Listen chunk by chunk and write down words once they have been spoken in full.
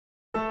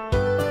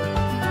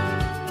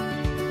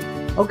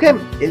Okay,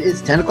 it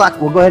is 10 o'clock.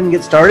 We'll go ahead and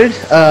get started.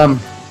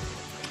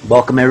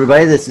 Welcome,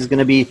 everybody. This is going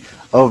to be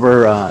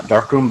over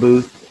Darkroom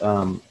Booth,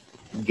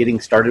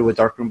 getting started with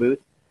Darkroom Booth.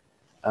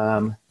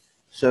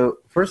 So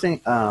first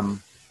thing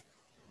that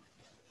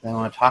I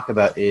want to talk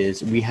about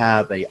is we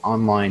have an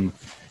online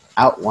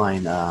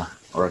outline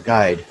or a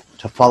guide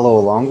to follow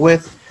along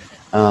with.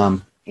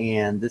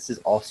 And this is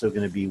also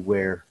going to be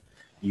where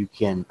you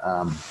can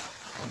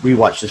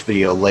rewatch this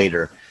video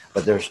later,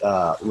 but there's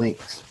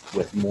links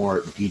with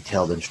more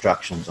detailed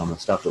instructions on the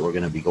stuff that we're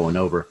going to be going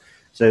over.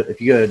 So if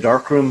you go to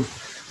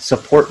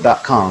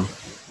darkroomsupport.com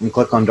and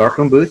click on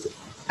Darkroom Booth,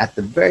 at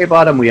the very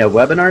bottom we have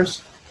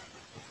webinars,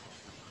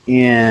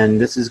 and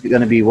this is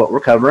going to be what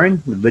we're covering.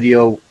 The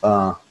video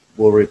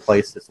will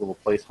replace this little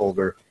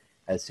placeholder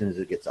as soon as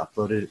it gets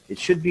uploaded. It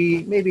should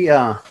be maybe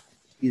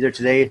either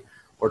today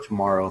or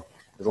tomorrow,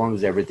 as long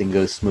as everything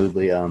goes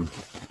smoothly.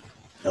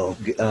 It'll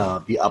be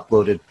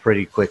uploaded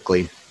pretty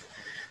quickly.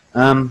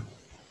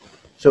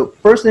 So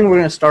first thing we're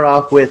going to start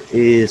off with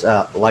is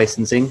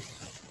licensing.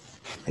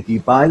 If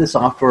you buy the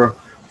software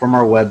from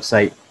our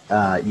website,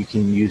 you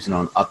can use it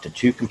on up to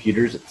 2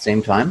 computers at the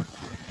same time.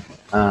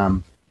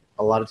 A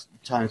lot of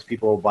times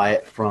people will buy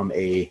it from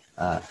a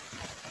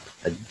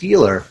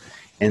dealer,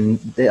 and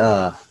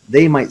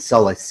they might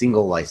sell a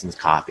single license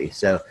copy.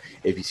 So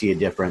if you see a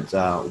difference,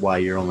 why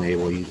you're only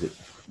able to use it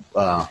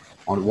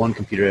on one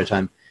computer at a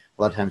time,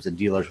 a lot of times the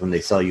dealers, when they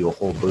sell you a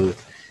whole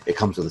booth, it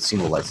comes with a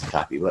single license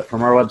copy. But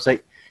from our website,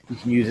 you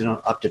can use it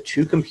on up to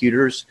 2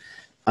 computers,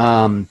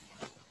 and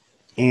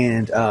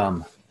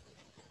it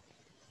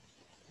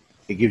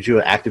gives you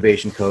an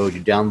activation code. You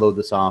download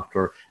the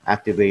software,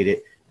 activate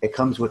it. It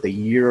comes with a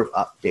year of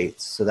updates,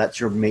 so that's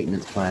your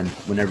maintenance plan.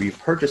 Whenever you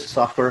purchase the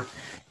software,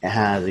 it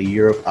has a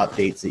year of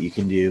updates that you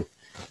can do,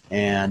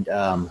 and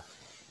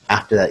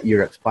after that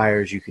year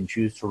expires, you can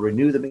choose to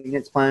renew the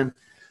maintenance plan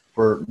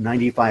for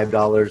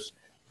 $95.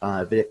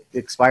 If it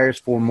expires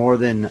for more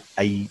than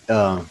a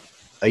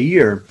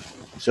year,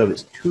 so if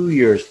it's 2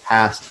 years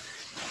past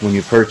when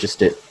you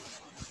purchased it,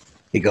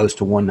 it goes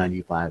to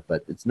 $195,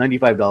 but it's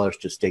 $95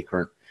 to stay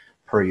current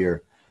per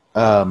year.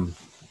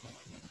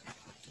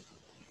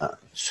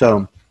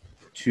 So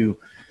to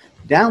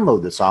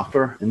download the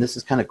software, and this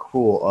is kind of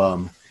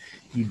cool,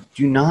 you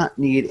do not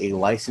need a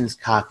licensed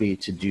copy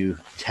to do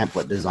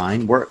template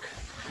design work.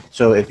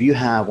 So if you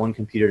have one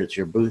computer that's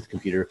your booth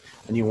computer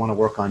and you want to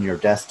work on your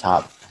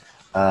desktop,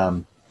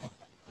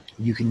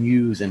 you can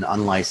use an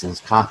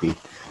unlicensed copy.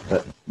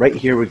 But right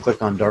here we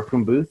click on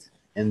Darkroom Booth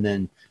and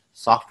then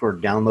software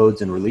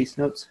downloads and release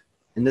notes,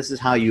 and this is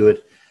how you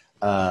would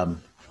download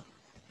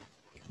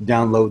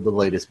the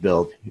latest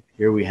build.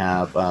 Here we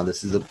have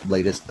this is the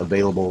latest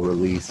available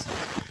release,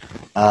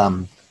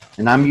 and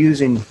I'm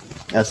using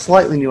a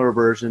slightly newer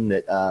version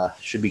that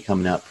should be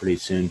coming out pretty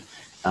soon.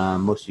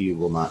 Most of you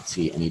will not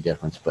see any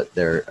difference, but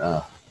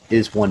there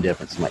is one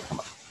difference that might come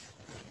up.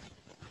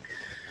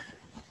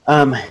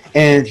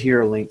 And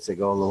here are links that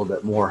go a little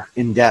bit more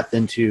in depth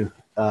into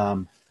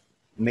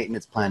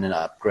maintenance plan and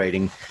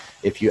upgrading.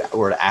 If you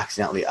were to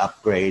accidentally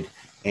upgrade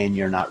and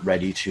you're not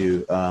ready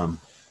to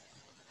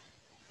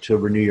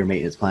renew your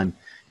maintenance plan,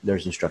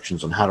 there's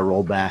instructions on how to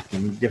roll back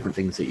and different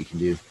things that you can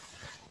do.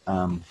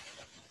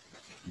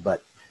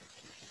 But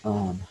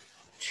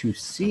to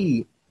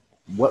see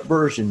what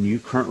version you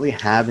currently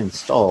have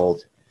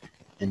installed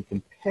and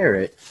compare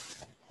it,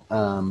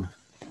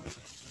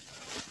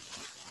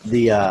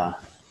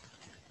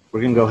 we're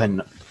going to go ahead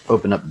and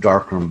open up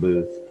Darkroom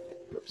Booth.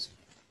 Oops.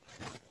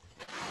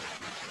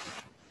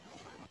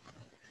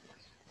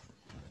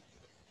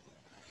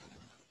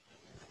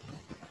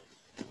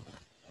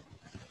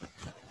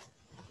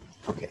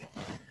 Okay.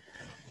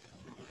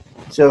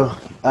 So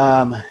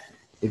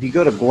if you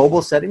go to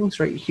Global Settings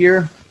right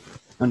here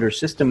under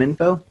System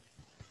Info,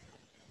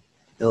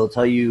 it'll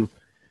tell you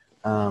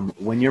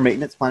when your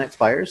maintenance plan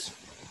expires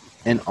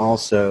and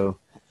also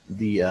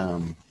the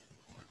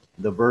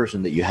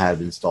version that you have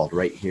installed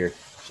right here.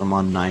 So I'm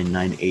on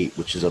 9.9.8,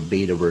 which is a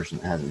beta version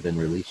that hasn't been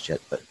released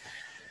yet. But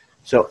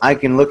so I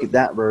can look at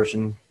that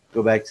version,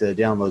 go back to the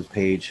downloads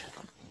page,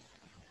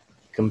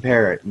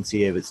 compare it, and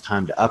see if it's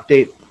time to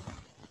update.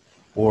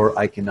 Or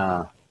I can,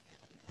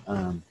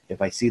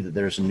 if I see that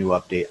there's a new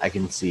update, I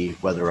can see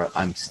whether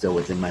I'm still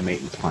within my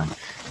maintenance plan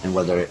and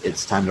whether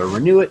it's time to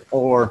renew it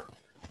or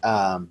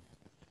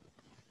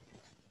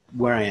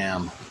where I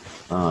am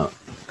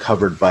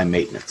covered by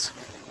maintenance.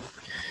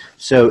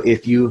 So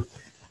if your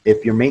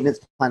maintenance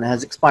plan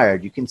has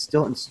expired, you can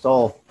still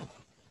install,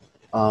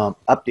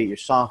 update your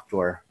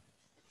software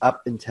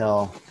up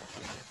until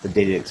the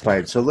date it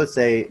expired. So let's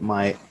say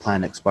my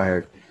plan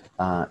expired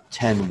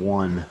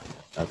 10/1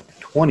 of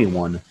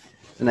 21,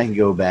 then I can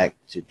go back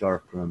to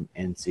Darkroom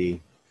and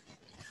see,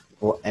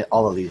 well,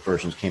 all of these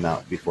versions came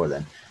out before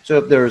then. So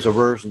if there was a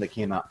version that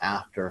came out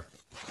after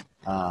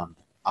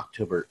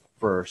October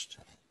 1st,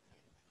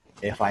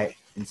 if I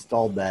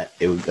installed that,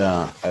 it would,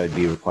 I would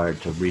be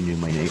required to renew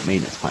my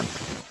maintenance plan.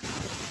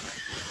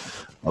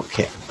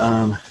 Okay.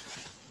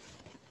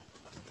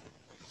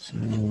 So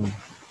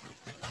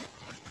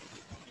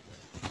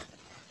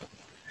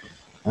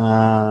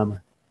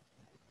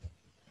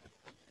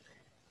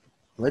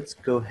Let's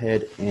go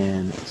ahead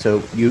and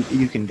so you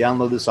can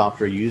download the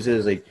software, use it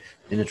as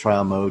in a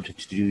trial mode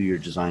to do your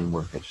design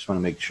work. I just want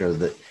to make sure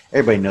that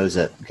everybody knows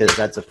that, because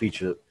that's a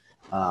feature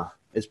that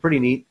it's pretty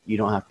neat. You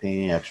don't have to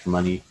pay any extra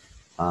money.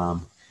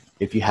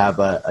 If you have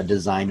a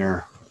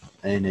designer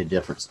in a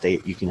different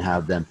state, you can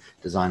have them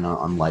design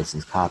on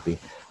unlicensed copy.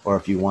 Or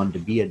if you wanted to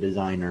be a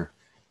designer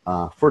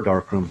for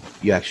Darkroom,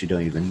 you actually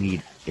don't even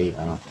need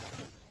a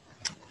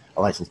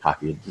licensed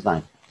copy of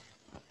design.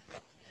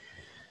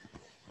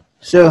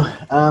 So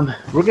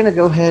we're going to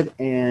go ahead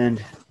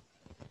and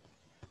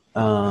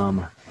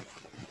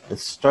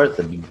let's start at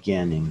the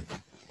beginning.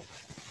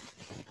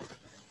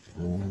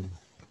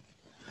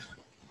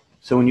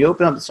 So when you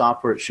open up the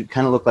software, it should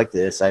kind of look like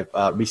this. I've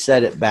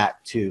reset it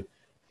back to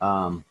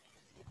kind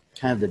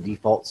of the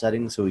default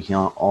settings so we can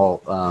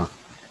all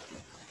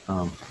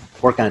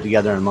work on it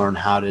together and learn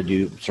how to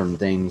do certain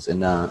things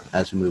and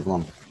as we move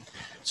along.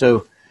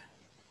 So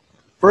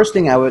first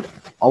thing I would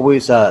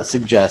always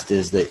suggest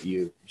is that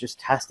you just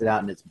test it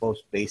out in its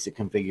most basic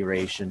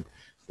configuration.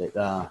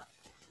 That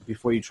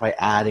before you try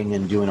adding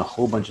and doing a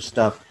whole bunch of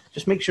stuff,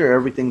 just make sure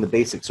everything, the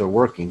basics, are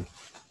working.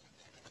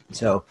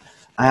 So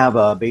I have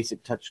a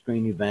basic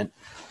touchscreen event.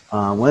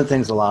 One of the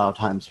things a lot of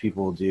times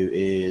people will do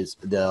is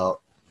they'll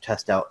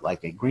test out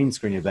like a green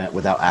screen event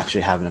without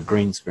actually having a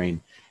green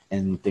screen,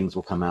 and things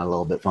will come out a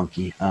little bit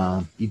funky.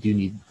 You do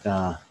need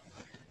the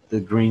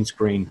green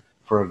screen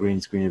for a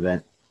green screen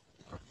event.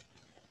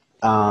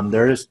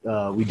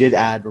 We did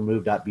add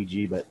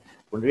remove.bg, but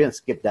we're going to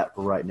skip that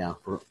for right now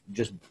for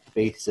just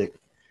basic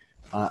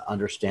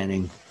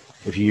understanding.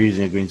 If you're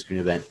using a green screen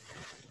event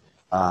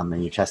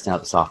and you're testing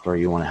out the software,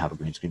 you want to have a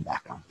green screen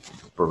background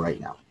for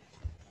right now.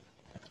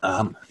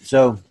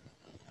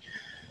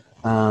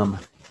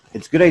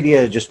 It's a good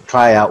idea to just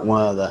try out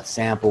one of the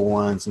sample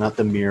ones, not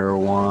the mirror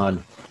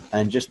one,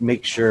 and just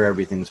make sure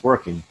everything's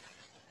working.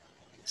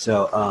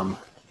 So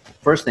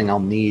first thing I'll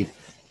need,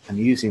 I'm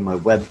using my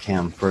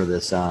webcam for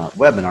this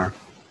webinar.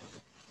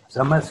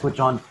 So I'm going to switch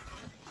on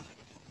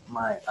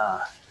my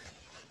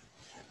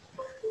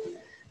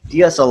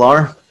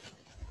DSLR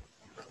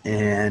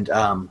and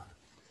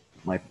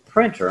my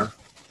printer.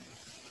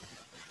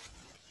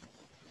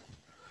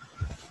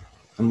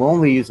 And we'll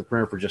only use the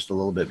printer for just a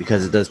little bit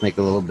because it does make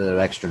a little bit of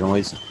extra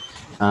noise.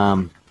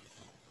 So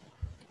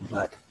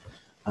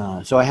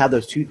I have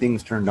those two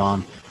things turned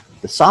on.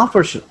 The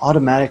software should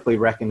automatically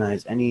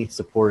recognize any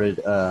supported,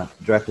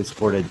 directly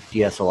supported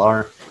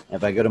DSLR.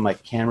 If I go to my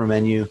camera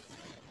menu,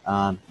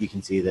 you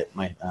can see that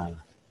my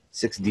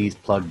 6D is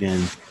plugged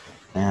in,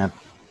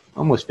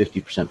 almost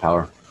 50%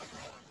 power.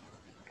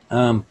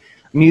 I'm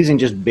using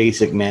just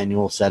basic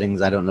manual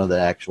settings. I don't know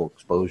the actual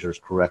exposure is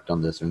correct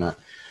on this or not.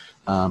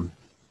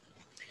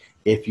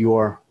 If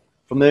you're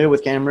familiar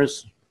with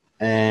cameras,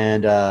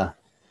 and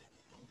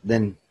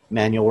then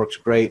manual works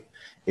great.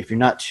 If you're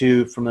not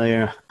too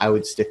familiar, I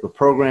would stick with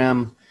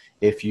program.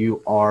 If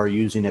you are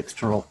using an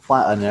external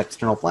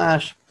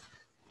flash,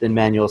 then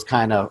manual is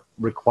kind of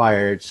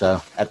required.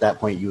 So at that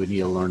point, you would need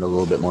to learn a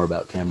little bit more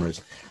about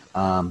cameras.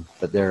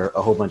 But there are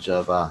a whole bunch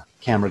of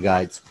camera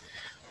guides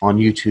on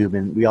YouTube,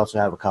 and we also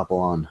have a couple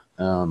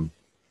on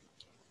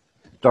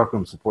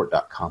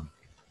darkroomsupport.com.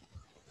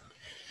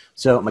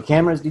 So my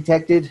camera is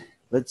detected.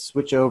 Let's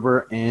switch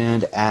over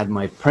and add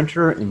my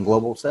printer in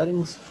global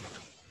settings.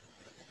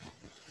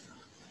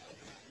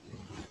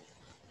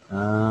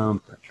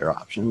 Printer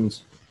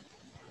options.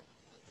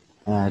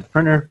 Add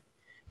printer.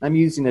 I'm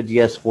using a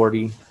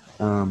DS40.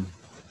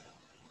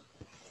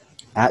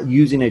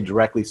 Using a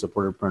directly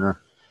supported printer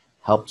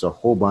helps a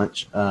whole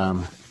bunch.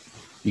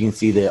 You can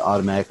see that it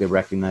automatically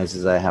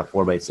recognizes I have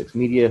 4x6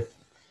 media.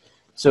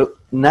 So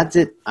and that's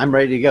it. I'm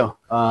ready to go.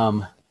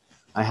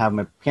 I have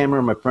my camera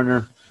and my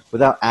printer.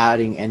 Without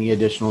adding any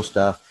additional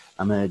stuff,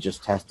 I'm going to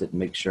just test it and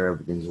make sure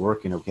everything's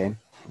working okay.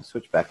 I'll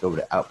switch back over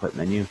to output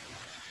menu.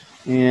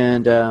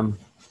 And what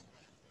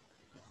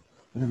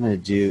I'm going to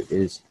do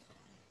is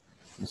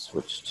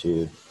switch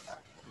to,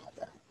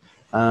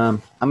 I'm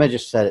going to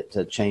just set it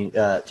to change,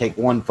 take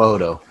one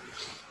photo.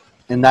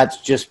 And that's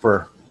just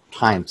for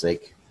time's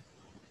sake.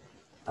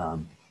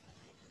 Okay.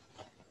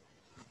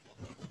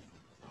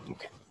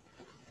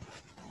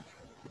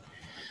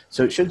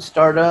 So it should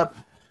start up.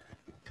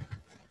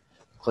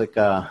 Click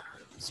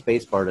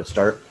space bar to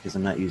start because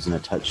I'm not using a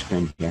touch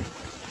screen here.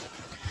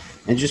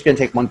 And it's just going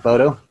to take one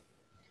photo.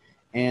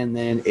 And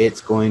then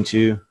it's going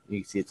to,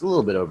 you can see it's a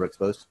little bit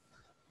overexposed.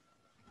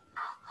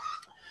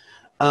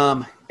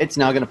 It's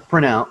now going to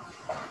print out.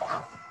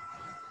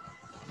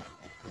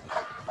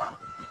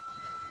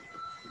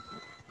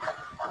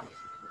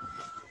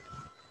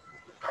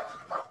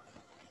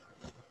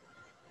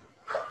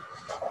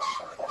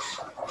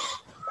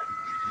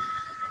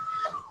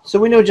 So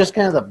we know just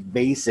kind of the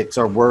basics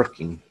are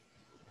working.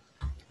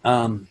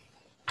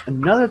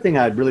 Another thing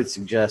I'd really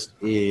suggest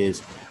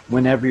is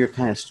whenever you're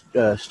kind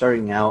of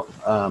starting out,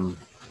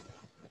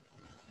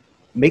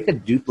 make a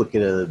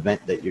duplicate of the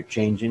event that you're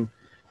changing,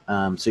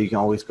 so you can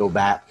always go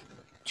back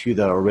to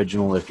the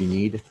original if you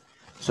need.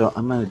 So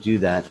I'm going to do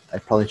that. I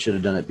probably should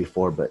have done it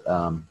before, but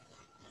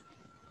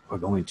we're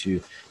going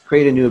to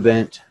create a new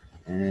event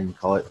and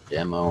call it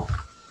demo.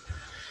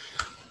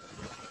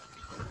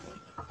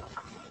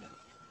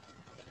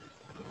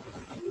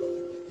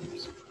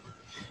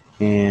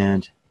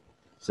 And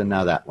so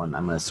now that one,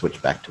 I'm going to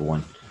switch back to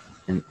one.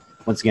 And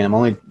once again,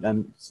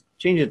 I'm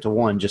changing it to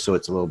one just so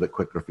it's a little bit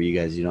quicker for you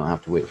guys. You don't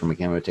have to wait for my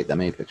camera to take that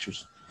many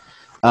pictures.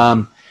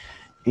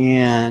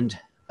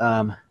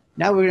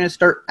 Now we're going to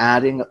start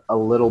adding a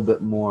little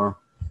bit more.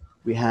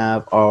 We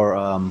have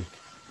our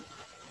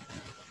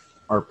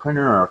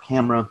printer, our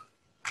camera.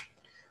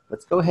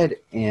 Let's go ahead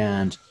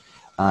and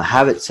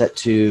have it set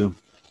to,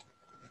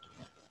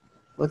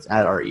 let's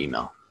add our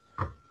email.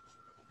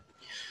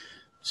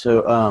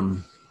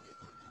 So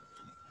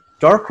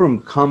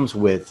Darkroom comes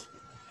with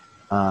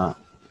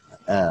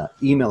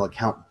email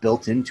account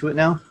built into it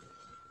now.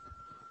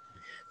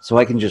 So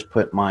I can just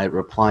put my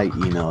reply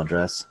email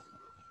address.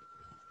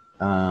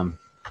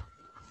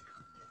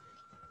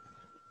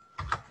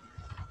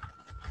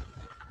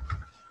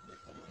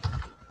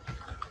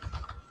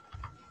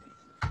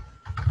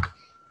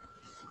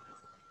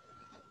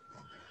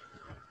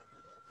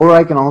 Or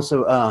I can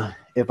also,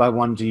 if I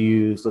wanted to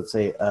use, let's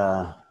say,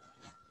 a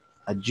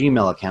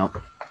Gmail account,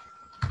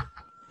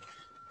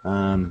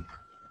 and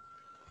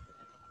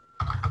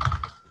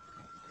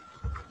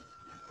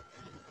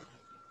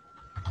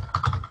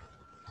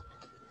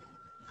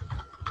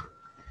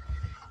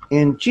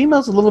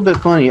Gmail's a little bit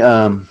funny.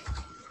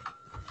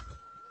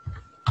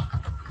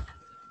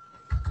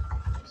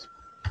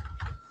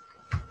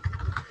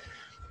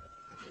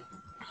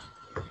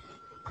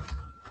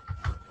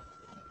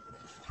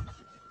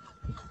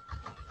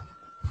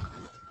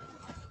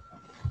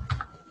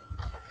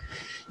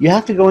 You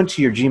have to go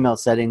into your Gmail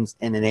settings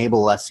and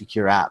enable less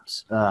secure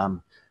apps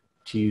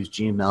to use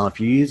Gmail. If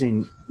you're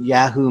using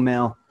Yahoo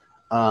Mail,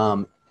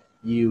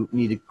 you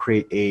need to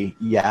create a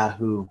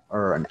Yahoo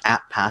or an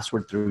app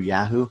password through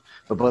Yahoo,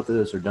 but both of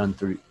those are done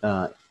through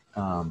by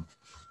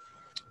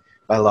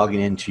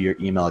logging into your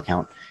email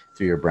account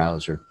through your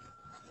browser.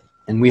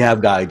 And we have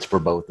guides for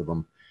both of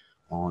them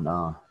on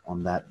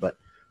that. But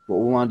what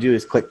we want to do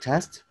is click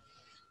test.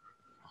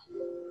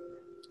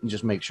 And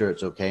just make sure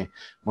it's okay.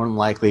 More than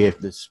likely, if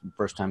this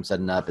first time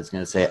setting up, it's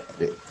going to say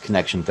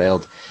connection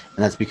failed,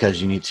 and that's because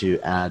you need to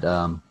add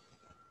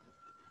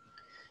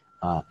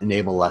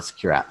enable less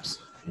secure apps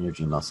in your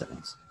Gmail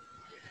settings.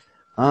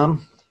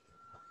 I'm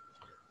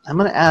going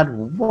to add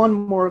one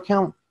more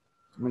account.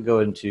 I'm going to go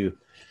into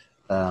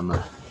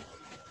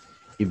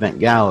Event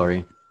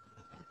Gallery,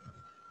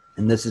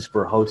 and this is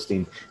for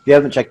hosting. If you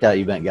haven't checked out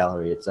Event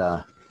Gallery, it's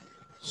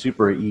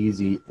super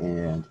easy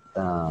and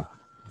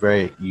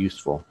very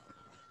useful.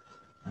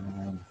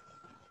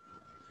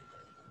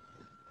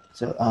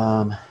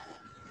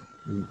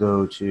 We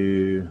go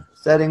to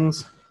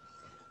settings,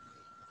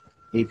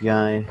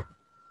 API.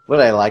 What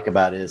I like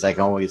about it is I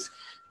can always,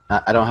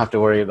 I don't have to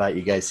worry about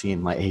you guys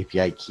seeing my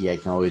API key. I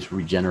can always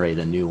regenerate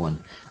a new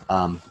one.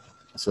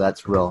 So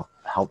that's real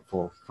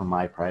helpful for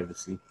my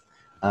privacy.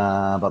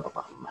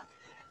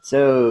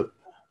 So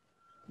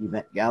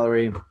Event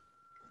Gallery,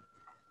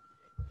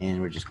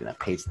 and we're just going to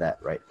paste that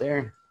right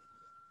there.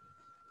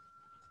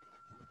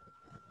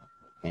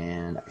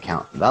 And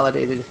account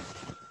validated.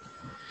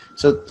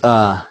 So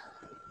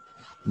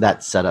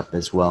that's set up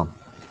as well.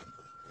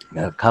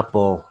 Got a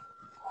couple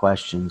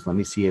questions. Let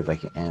me see if I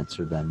can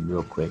answer them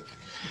real quick.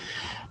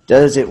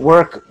 Does it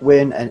work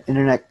when an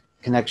internet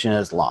connection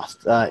is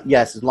lost?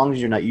 Yes, as long as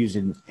you're not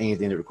using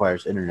anything that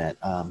requires internet.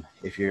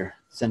 If you're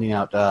sending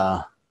out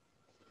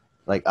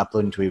like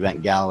uploading to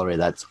Event Gallery,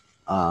 that's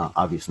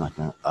obviously not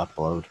going to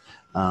upload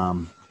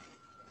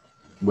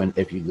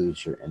if you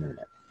lose your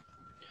internet.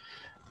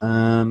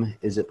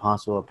 Is it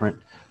possible to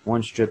print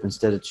one strip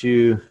instead of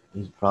two?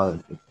 Is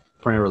probably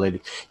printer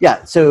related.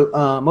 Yeah, so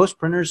most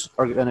printers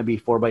are going to be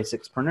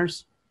 4x6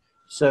 printers.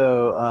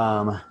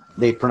 So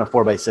they print a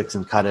 4x6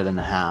 and cut it in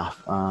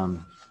half.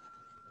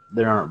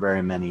 There aren't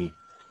very many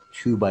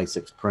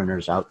 2x6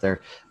 printers out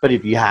there. But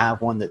if you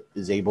have one that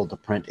is able to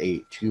print a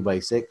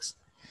 2x6,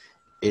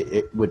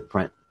 it would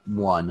print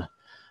one.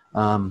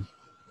 Can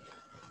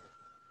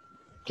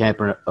I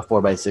print a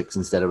 4x6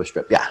 instead of a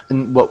strip? Yeah,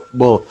 and what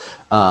we'll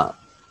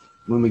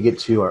when we get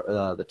to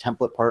our the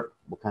template part,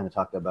 we'll kind of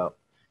talk about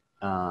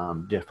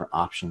different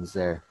options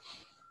there.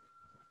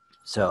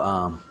 So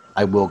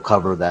I will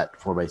cover that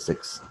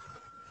 4x6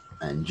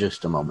 in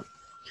just a moment.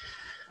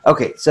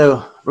 Okay,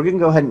 so we're going to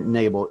go ahead and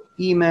enable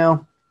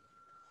email.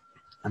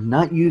 I'm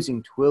not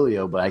using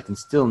Twilio, but I can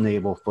still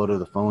enable photo of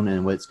the phone,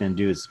 and what it's going to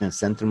do is it's going to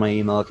send through my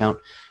email account,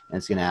 and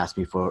it's going to ask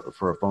me for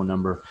a phone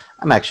number.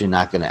 I'm actually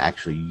not going to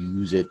actually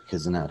use it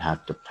because then I'd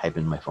have to type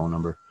in my phone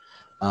number.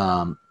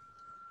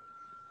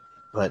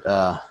 But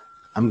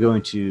I'm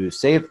going to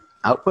save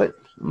output.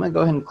 I'm going to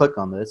go ahead and click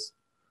on this.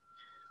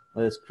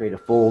 Let's create a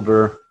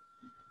folder.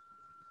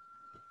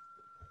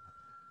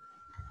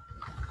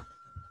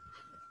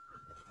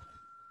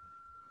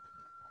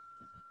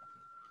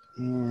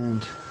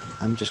 And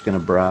I'm just going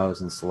to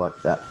browse and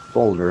select that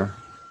folder.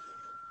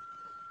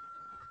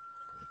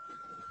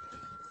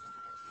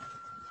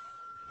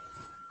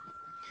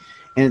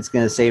 and it's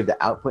going to save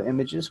the output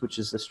images, which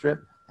is the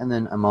strip. And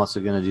then I'm also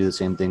going to do the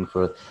same thing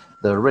for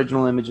the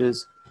original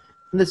images.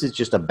 And this is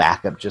just a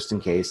backup, just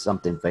in case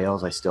something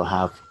fails. I still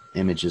have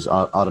images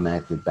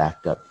automatically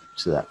backed up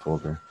to that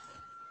folder.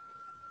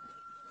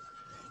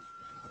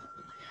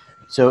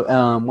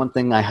 So one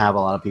thing I have a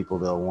lot of people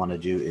they'll want to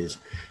do is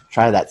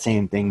try that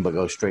same thing, but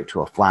go straight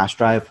to a flash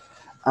drive.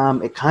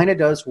 It kind of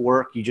does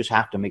work. You just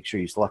have to make sure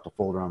you select a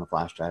folder on the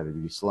flash drive. If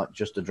you select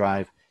just a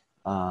drive,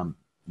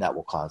 that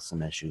will cause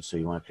some issues. So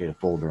you want to create a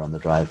folder on the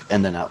drive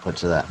and then output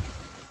to that.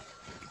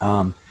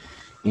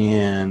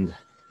 And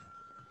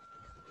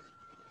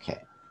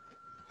okay,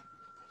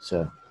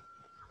 so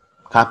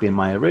copying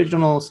my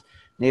originals,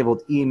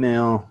 enabled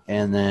email,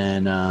 and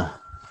then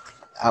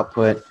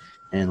output.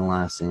 And the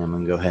last thing, I'm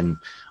going to go ahead and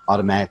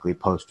automatically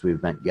post to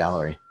Event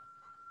Gallery.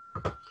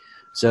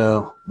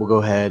 So we'll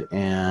go ahead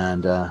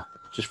and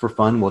just for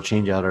fun, we'll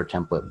change out our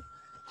template.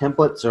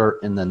 Templates are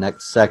in the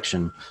next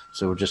section,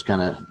 so we'll just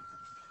kind of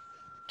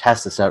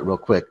test this out real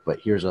quick. But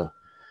here's a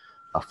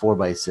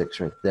 4x6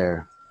 right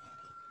there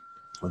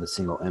with a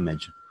single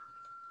image.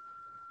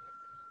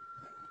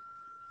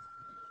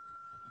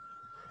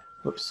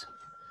 Whoops.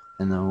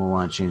 And then we'll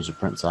want to change the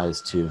print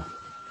size to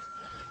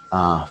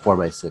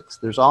 4x6.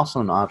 There's also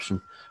an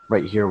option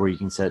right here where you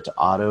can set it to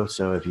auto.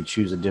 So if you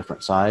choose a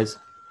different size,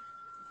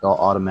 they'll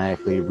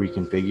automatically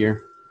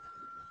reconfigure.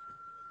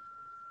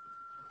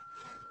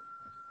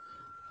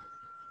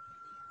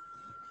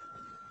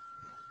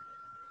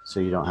 So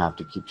you don't have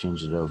to keep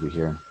changing it over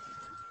here.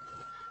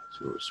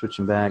 So we're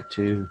switching back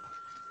to.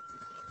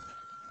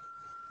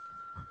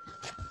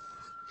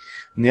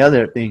 And the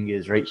other thing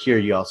is right here,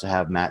 you also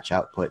have match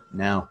output.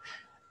 Now,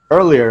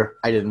 earlier,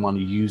 I didn't want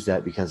to use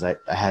that because I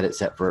had it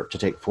set to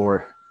take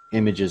 4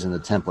 images in the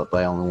template,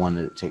 but I only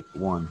wanted to take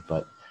 1.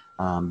 But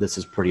this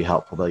is pretty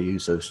helpful. They'll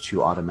use those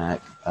 2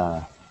 automatic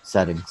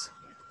settings.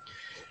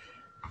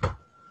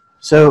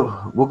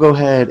 So we'll go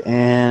ahead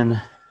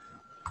and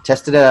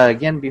test it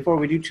again. Before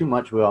we do too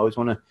much, we always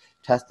want to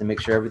test and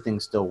make sure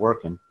everything's still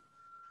working.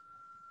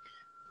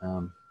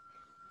 I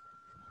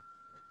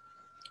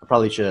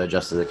probably should have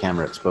adjusted the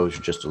camera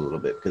exposure just a little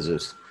bit because it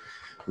was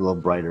a little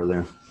brighter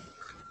there.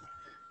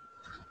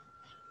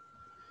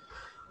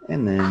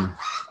 And then,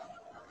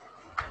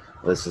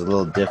 well, this is a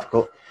little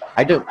difficult.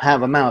 I don't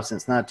have a mouse and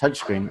it's not a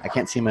touchscreen. I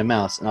can't see my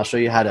mouse, and I'll show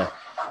you how to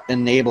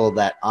enable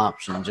that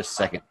option in just a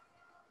second.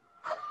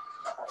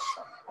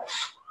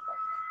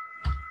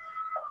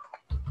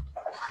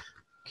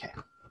 Okay,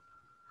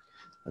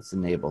 let's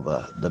enable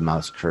the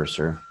mouse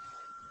cursor.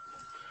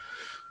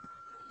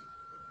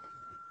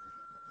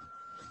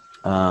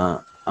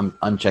 I'm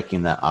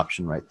unchecking that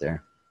option right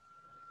there.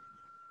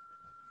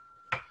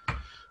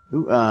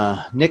 Ooh,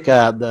 Nick,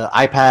 the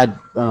iPad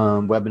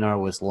webinar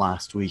was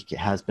last week. It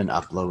has been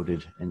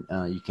uploaded, and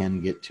you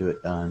can get to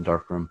it on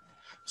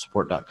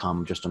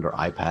darkroomsupport.com just under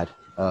iPad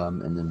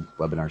and then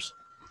webinars.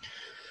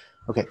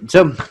 Okay,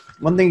 so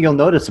one thing you'll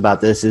notice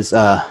about this is,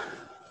 I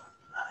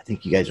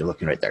think you guys are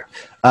looking right there.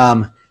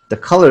 The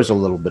color's a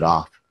little bit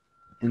off,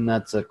 and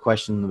that's a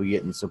question that we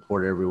get in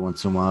support every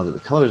once in a while. That the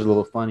color's a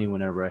little funny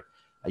whenever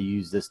I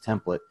use this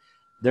template.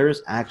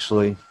 There's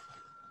actually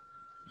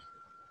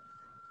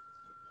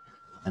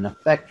an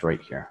effect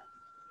right here.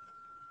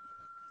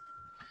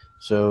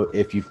 So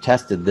if you've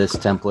tested this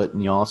template,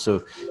 and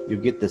you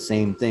get the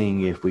same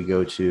thing if we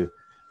go to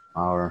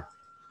our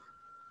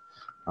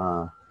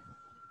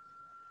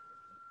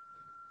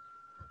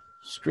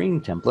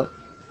screen template.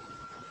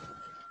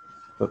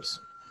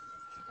 Oops.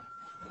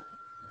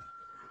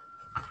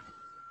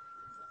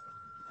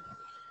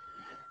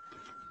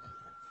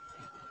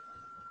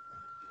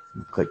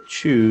 Click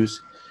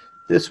choose.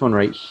 This one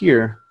right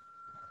here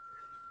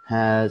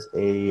has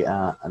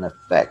an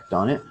effect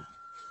on it.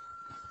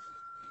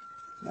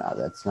 No,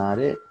 that's not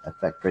it.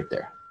 Effect right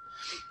there.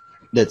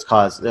 That's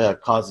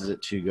causes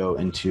it to go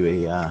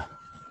into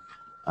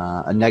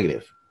a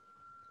negative.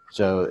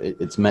 So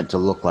it's meant to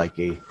look like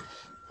a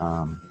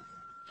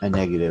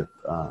negative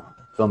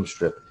film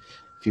strip.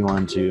 If you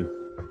want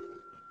to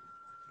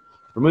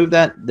remove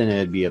that, then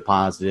it'd be a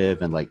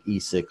positive and like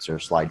E6 or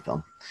slide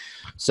film.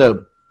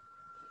 So,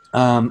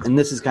 and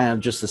this is kind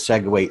of just a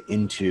segue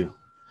into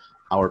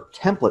our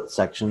template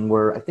section,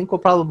 where I think we'll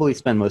probably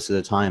spend most of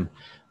the time.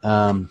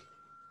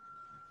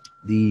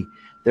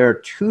 There are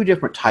 2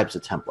 different types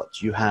of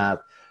templates. You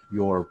have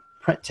your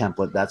print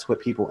template, that's what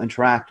people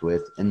interact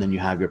with, and then you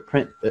have your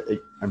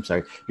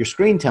your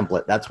screen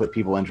template, that's what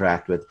people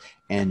interact with,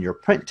 and your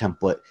print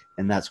template,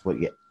 and that's what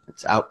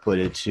gets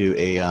outputted to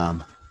a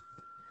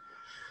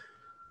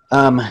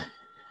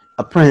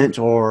print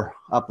or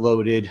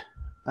uploaded.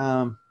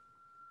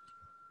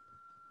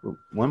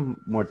 One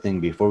more thing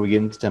before we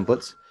get into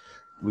templates.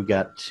 We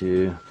got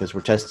to, because we're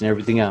testing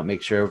everything out,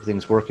 make sure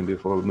everything's working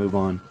before we move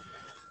on.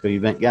 Go to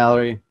Event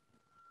Gallery.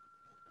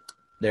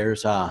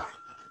 There's the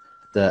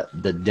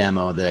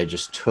demo that I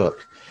just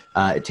took.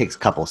 It takes a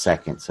couple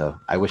seconds, so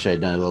I wish I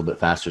had done it a little bit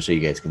faster so you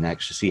guys can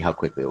actually see how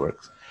quickly it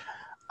works.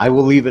 I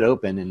will leave it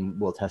open and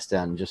we'll test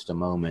that in just a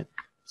moment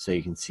so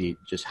you can see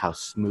just how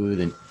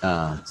smooth and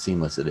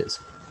seamless it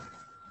is.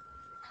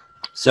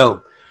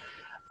 So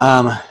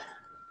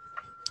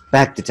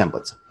back to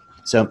templates.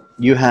 So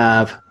you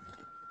have,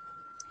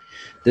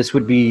 this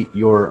would be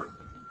your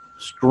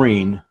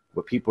screen,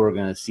 what people are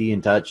going to see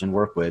and touch and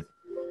work with.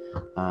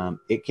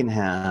 It can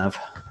have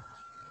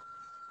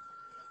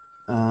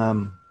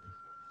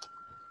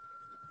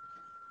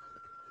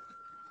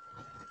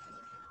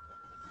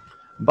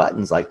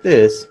buttons like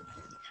this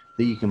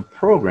that you can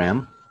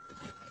program.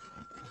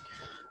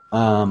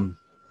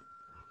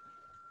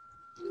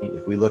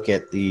 If we look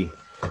at the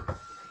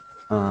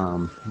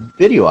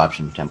video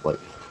option template,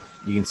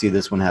 you can see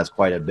this one has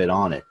quite a bit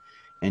on it,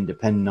 and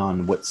depending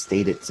on what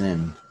state it's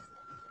in,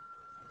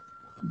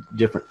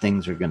 different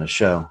things are going to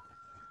show.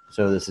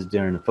 So this is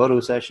during the photo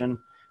session,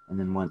 and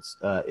then once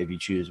if you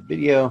choose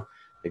video,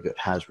 it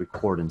has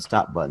record and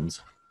stop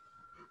buttons.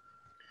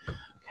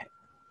 Okay.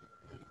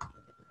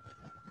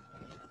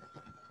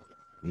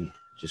 Let me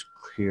just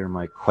clear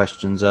my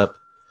questions up.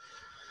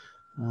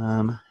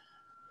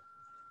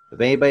 If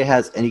anybody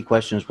has any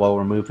questions while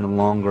we're moving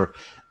along, or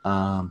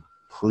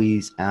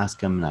please ask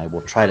them, and I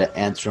will try to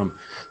answer them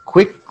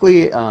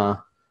quickly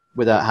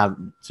without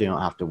having, so you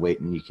don't have to wait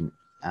and you can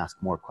ask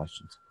more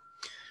questions.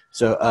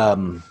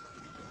 So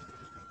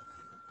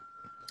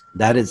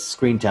that is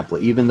screen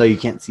template. Even though you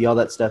can't see all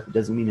that stuff, it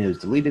doesn't mean it was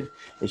deleted.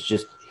 It's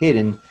just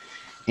hidden.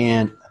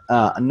 And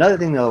another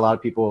thing that a lot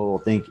of people will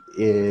think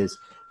is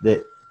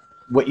that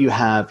what you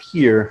have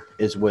here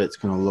is what it's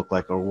going to look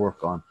like or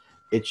work on.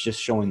 It's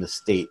just showing the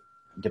state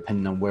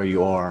depending on where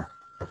you are.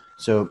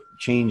 So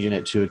changing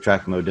it to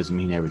attract mode doesn't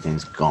mean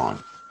everything's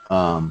gone,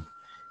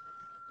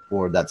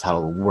 or that's how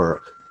it'll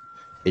work.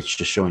 It's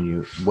just showing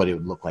you what it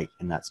would look like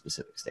in that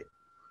specific state,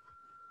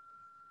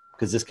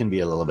 because this can be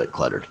a little bit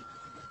cluttered.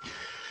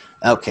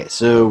 Okay,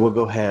 so we'll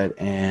go ahead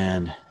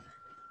and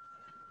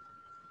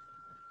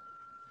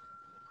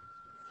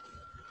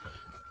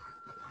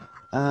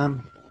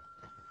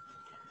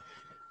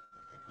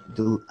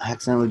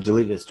accidentally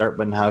deleted a start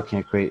button. How can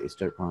I create a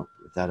start prompt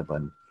without a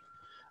button?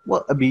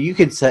 Well, I mean, you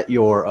could set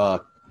your,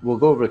 we'll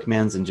go over the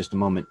commands in just a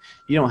moment.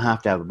 You don't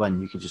have to have a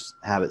button. You can just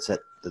have it set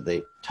that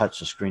they touch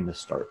the screen to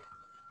start.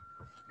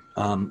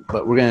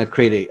 But we're going to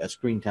create a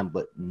screen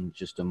template in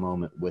just a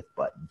moment with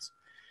buttons.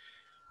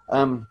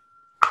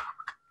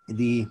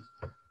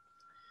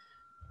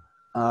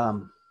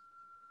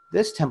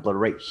 This template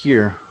right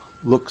here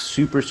looks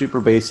super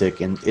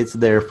basic, and it's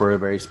there for a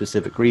very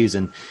specific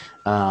reason,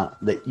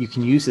 that you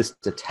can use this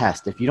to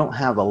test. If you don't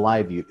have a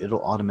live view,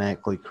 it'll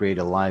automatically create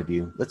a live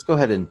view. Let's go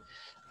ahead and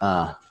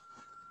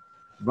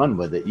run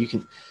with it. You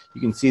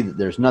can see that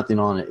there's nothing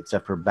on it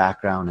except for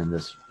background and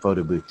this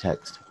photo booth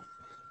text.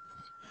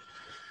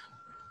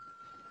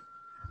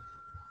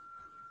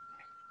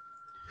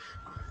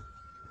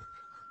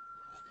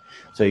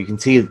 So you can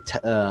see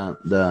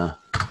the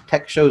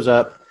text shows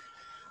up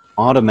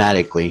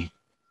automatically,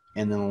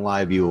 and then the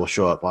live view will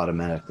show up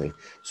automatically.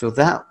 So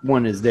that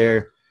one is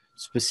there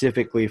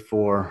specifically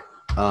for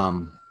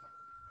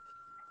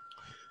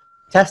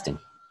testing.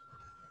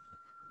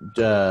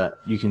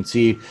 You can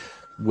see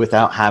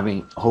without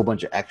having a whole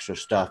bunch of extra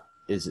stuff,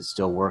 is it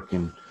still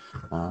working?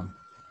 Let's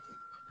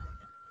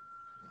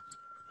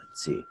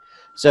see.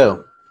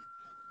 So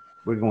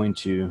we're going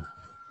to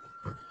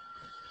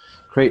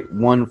create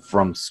one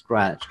from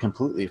scratch,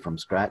 completely from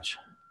scratch.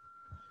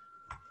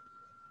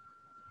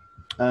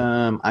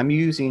 I'm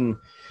using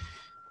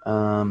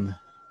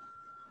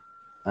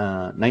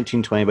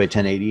 1920 by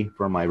 1080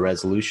 for my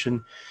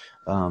resolution.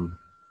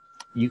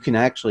 You can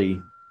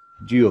actually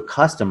do a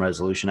custom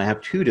resolution. I have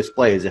two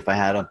displays. If I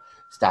had them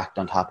stacked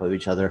on top of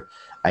each other,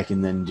 I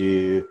can then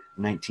do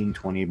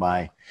 1920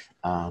 by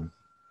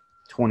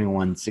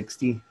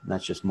 2160.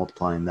 That's just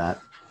multiplying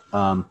that.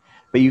 But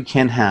you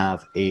can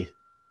have a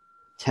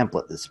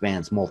template that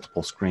spans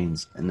multiple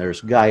screens, and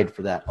there's a guide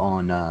for that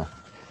on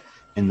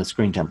in the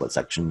screen template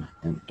section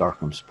in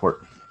Darkroom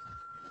support.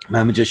 I'm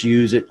gonna just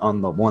use it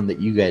on the one that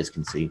you guys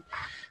can see.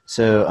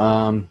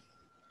 So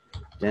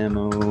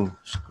demo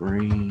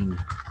screen,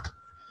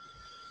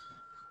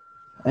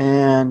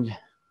 and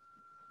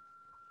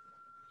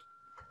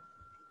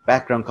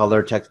background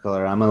color, text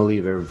color. I'm gonna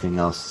leave everything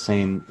else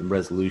same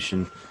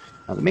resolution.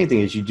 The main thing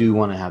is you do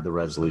want to have the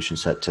resolution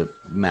set to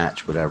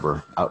match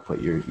whatever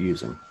output you're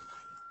using.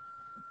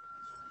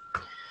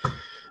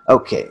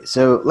 Okay,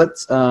 so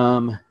let's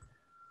add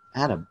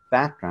a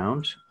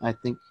background. I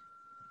think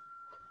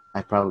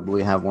I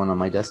probably have one on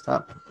my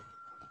desktop.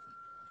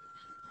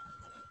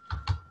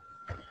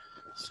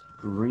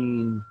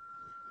 Screen.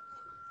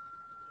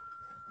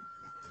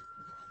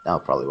 That'll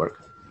probably work.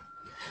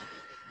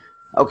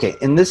 Okay,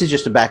 and this is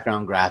just a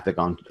background graphic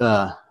on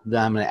that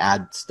I'm going to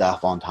add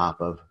stuff on top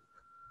of.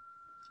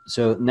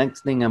 So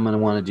next thing I'm going to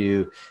want to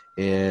do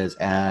is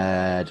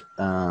add,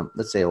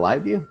 let's say, a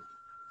live view.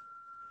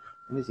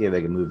 Let me see if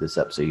I can move this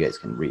up so you guys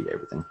can read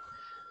everything.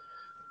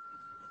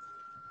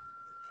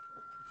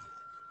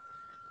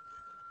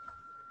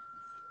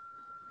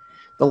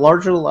 The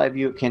larger the live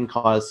view, it can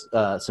cause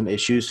some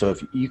issues. So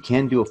if you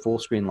can do a full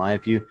screen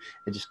live view,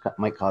 it just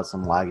might cause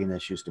some lagging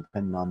issues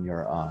depending on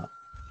your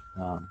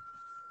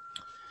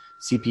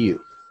CPU.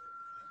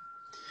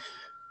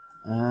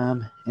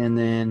 And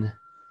then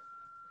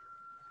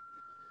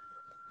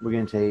we're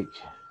going to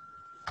take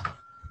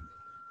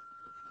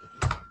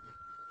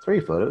 3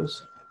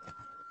 photos.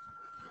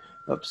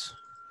 Oops.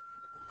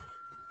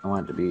 I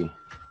want it to be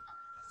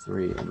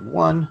 3 and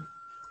 1.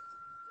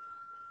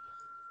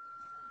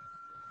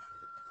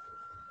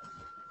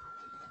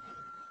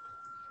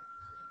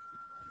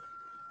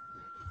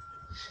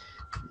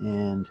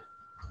 And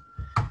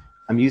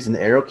I'm using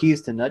the arrow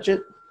keys to nudge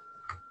it.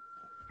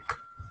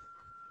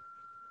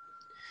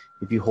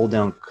 If you hold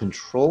down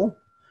Control,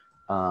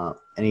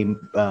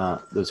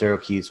 those arrow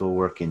keys will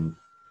work in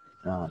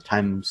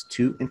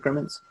 ×2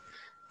 increments.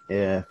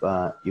 If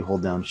you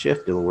hold down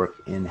Shift, it will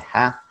work in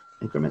half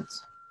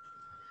increments.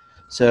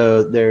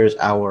 So there's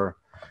our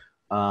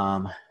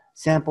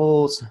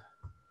samples,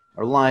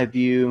 our live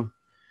view.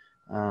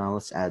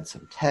 Let's add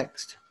some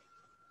text.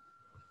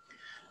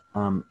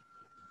 What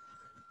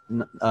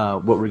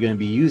we're going to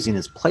be using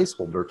is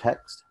placeholder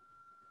text.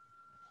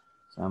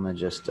 So I'm going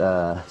to just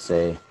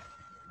say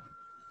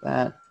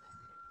that.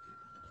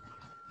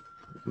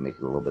 We can make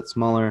it a little bit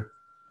smaller.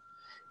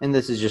 And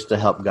this is just to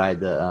help guide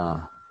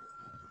the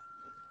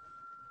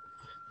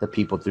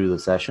people through the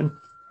session.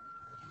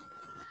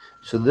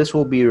 So this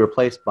will be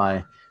replaced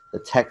by the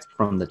text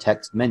from the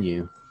text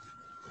menu.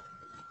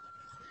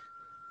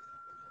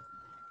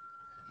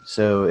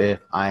 So if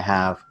I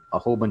have a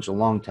whole bunch of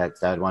long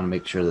text, I'd want to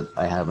make sure that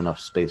I have enough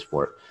space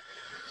for it.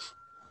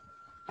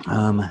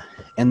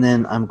 And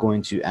then I'm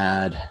going to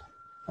add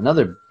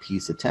another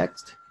piece of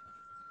text.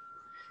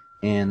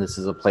 And this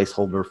is a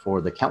placeholder for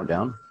the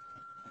countdown.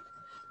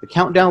 The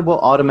countdown will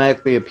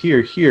automatically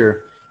appear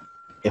here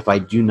if I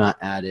do not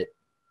add it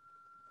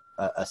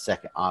a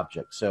second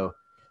object. So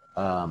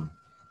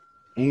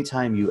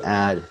anytime you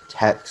add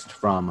text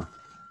from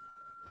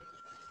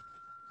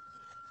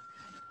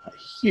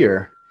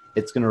here,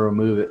 it's going to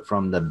remove it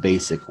from the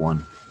basic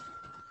one.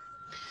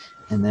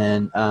 And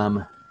then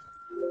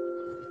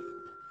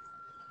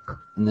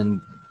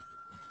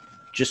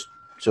just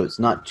so it's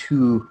not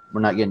too,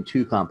 we're not getting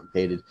too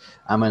complicated,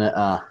 I'm going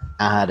to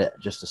add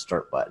just a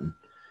start button.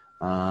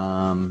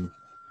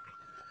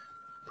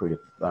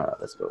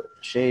 Let's go with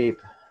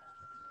shape,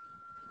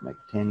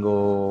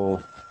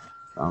 rectangle,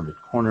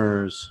 rounded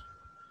corners,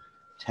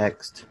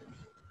 text,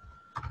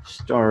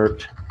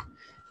 start,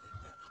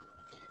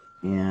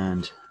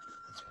 and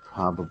it's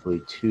probably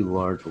too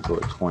large. We'll go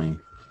with 20.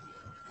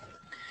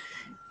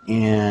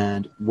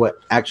 And what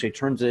actually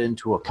turns it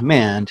into a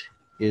command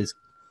is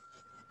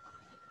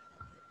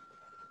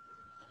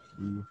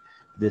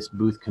this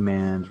booth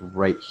command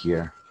right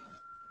here.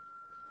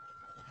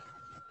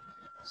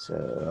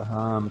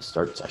 So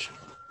start session.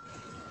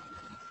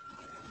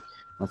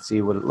 Let's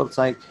see what it looks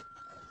like.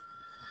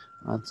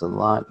 That's a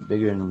lot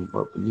bigger than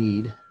what we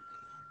need.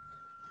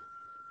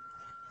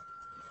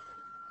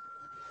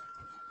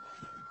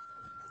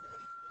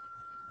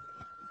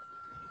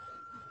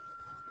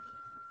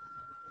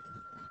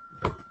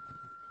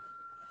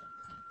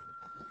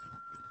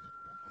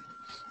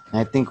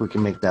 I think we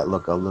can make that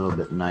look a little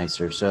bit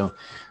nicer. So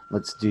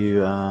let's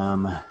do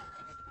a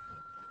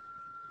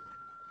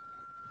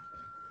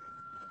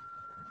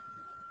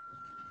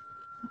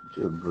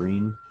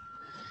green.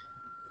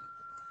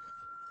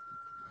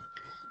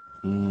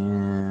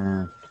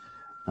 And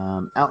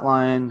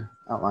outline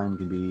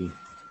can be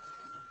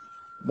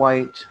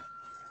white,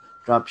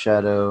 drop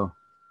shadow.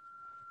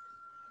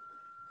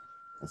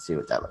 Let's see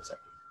what that looks like.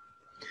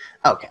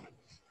 Okay.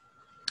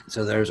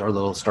 So there's our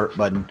little start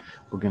button.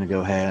 We're going to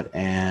go ahead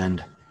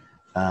and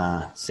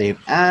save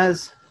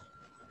as,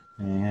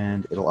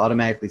 and it'll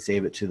automatically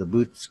save it to the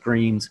booth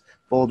screens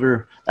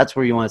folder. That's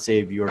where you want to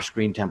save your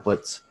screen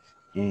templates.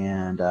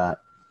 And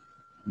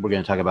we're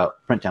going to talk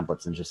about print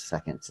templates in just a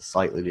second. It's a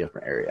slightly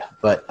different area.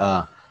 But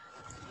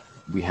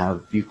we have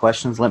a few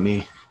questions. Let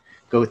me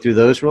go through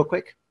those real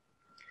quick.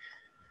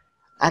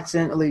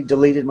 Accidentally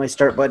deleted my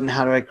start button.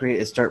 How do I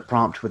create a start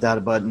prompt without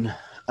a button?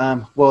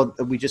 Well,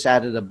 we just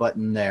added a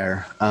button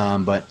there,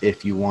 but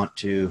if you want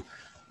to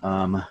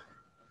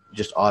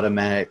just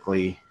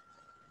automatically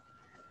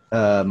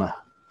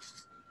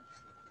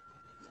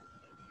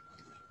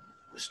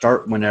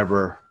start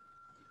whenever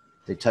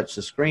they touch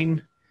the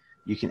screen,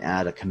 you can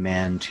add a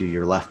command to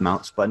your left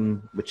mouse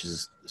button, which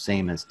is the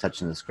same as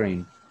touching the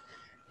screen,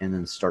 and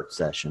then start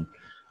session.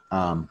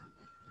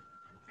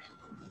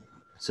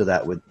 So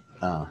that would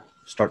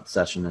start the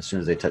session as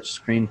soon as they touch the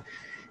screen.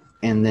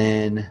 And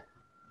then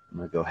I'm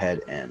going to go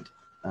ahead and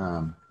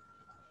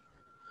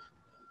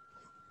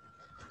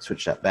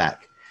switch that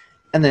back.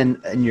 And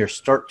then in your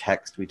start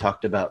text, we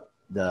talked about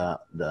the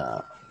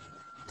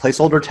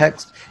placeholder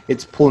text.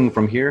 It's pulling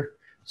from here.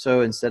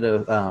 So instead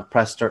of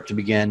press start to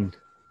begin,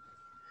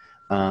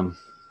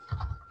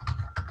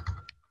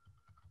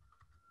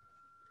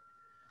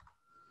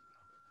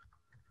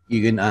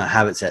 you can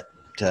have it set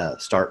to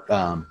start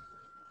touch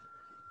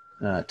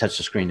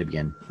the screen to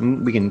begin.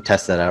 We can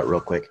test that out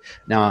real quick.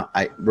 Now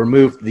I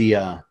removed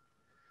the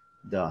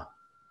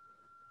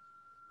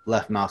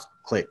left mouse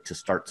click to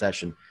start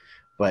session,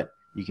 but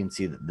you can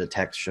see that the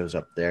text shows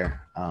up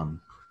there.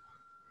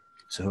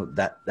 So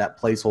that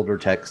placeholder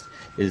text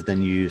is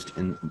then used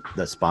in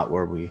the spot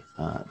where we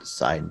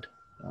decide.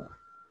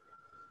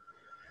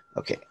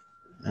 Okay.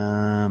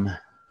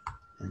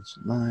 It's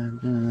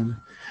live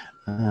done.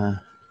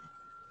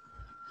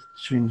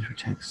 Strings for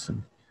text.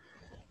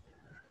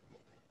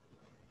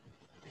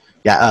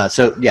 Yeah.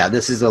 So yeah,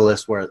 this is a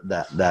list where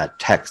that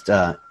text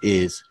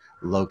is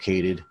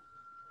located.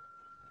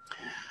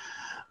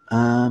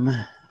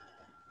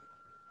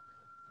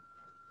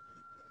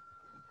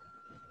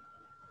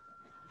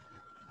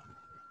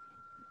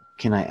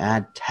 Can I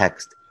add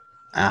text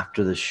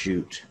after the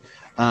shoot?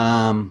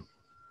 I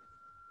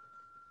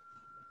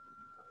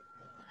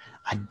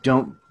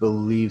don't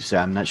believe so.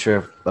 I'm not sure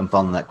if I'm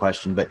following that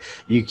question, but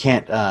you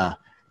can't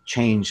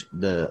change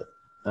the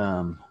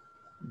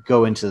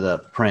go into the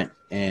print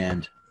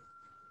and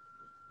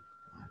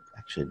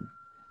actually,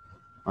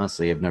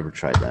 honestly, I've never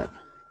tried that.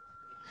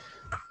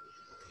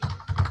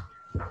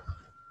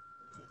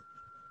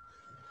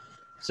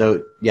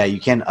 So yeah, you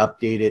can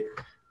update it.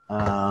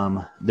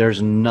 There's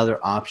another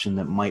option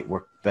that might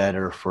work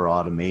better for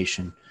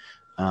automation.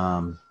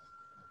 Now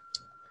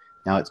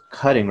it's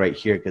cutting right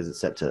here because it's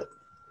set to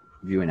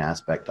view an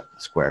aspect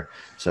square.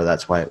 So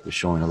that's why it was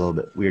showing a little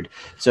bit weird.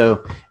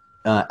 So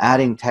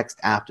adding text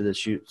after the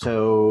shoot.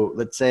 So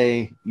let's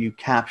say you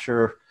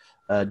capture,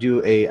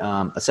 do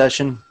a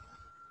session.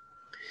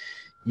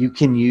 You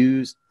can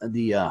use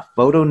the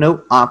photo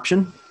note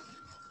option,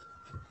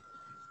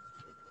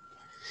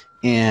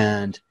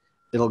 and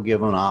it'll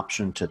give an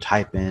option to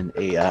type in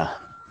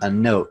a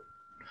note.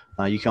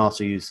 You can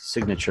also use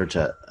signature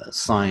to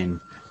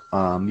sign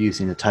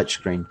using the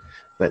touchscreen,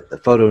 but the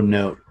photo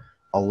note,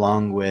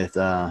 along with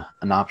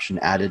an option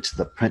added to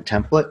the print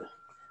template.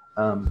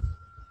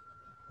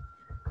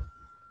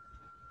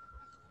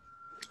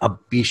 I'll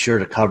be sure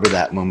to cover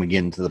that when we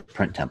get into the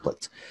print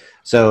templates.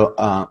 So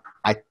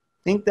I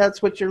think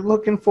that's what you're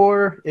looking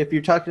for if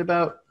you're talking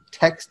about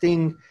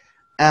texting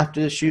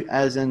after the shoot,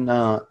 as in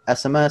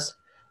SMS.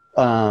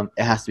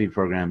 It has to be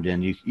programmed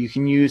in. You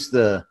can use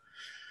the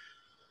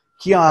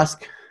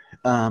kiosk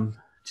to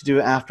do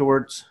it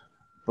afterwards,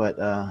 but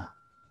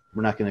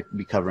we're not going to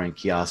be covering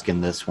kiosk in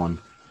this one.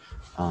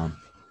 So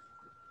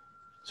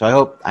I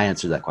hope I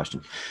answered that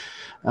question.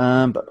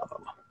 I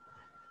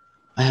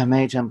have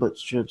many template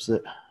strips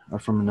that are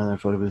from another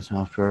photo booth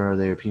software. Are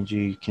they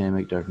PNG? Can I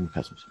make darkened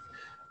customs?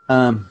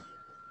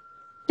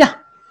 Yeah.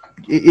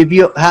 If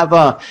you have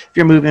if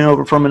you're moving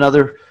over from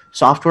another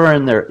software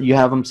and you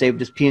have them saved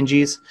as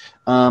PNGs,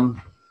 I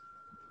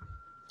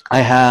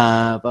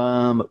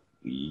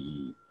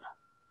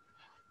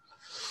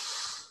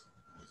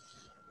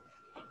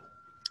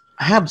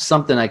have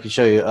something I can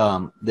show you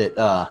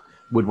that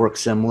would work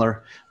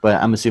similar,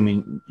 but I'm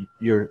assuming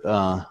you're.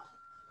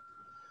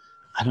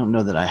 I don't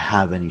know that I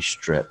have any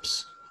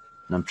strips,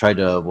 and I'm trying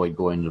to avoid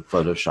going to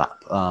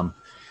Photoshop.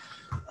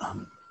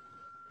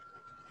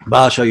 But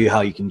I'll show you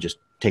how you can just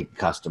take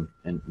custom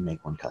and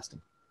make one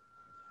custom.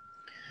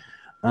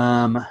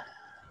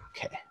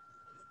 Okay.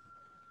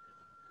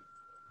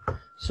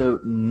 So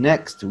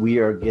next we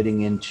are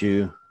getting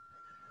into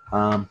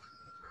the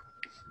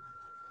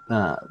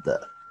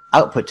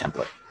output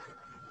template.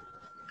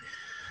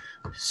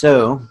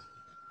 So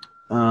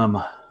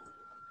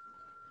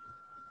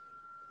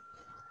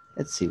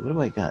let's see, what do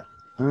I got?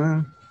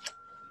 I'm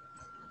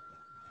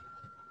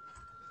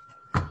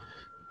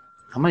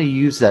going to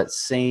use that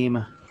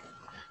same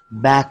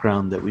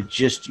background that we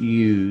just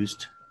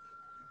used.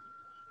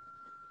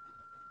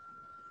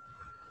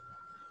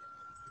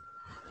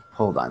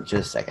 Hold on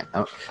just a second,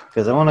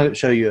 because I want to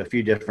show you a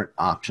few different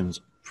options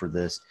for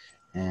this,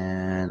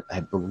 and I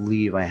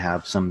believe I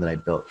have some that I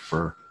built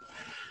for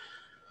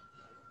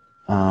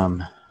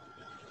the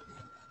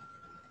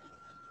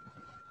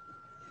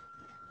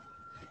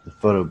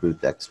Photo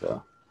Booth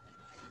Expo.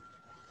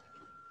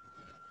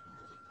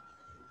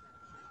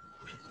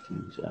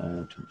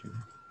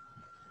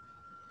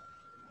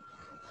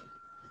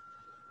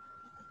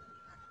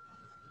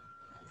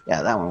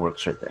 Yeah, that one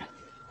works right there.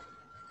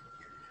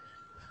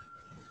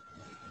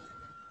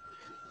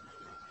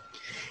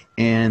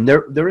 And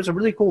there is a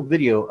really cool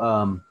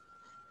video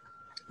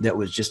that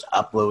was just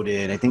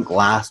uploaded, I think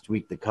last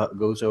week, that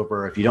goes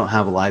over, if you don't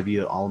have a live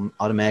view, I'll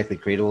automatically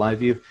create a live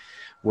view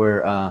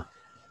where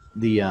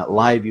the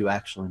live view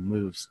actually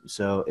moves.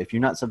 So if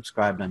you're not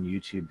subscribed on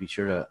YouTube, be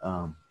sure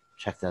to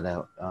check that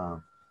out.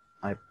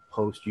 I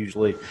post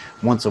usually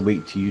once a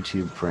week to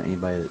YouTube for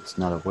anybody that's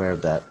not aware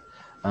of that.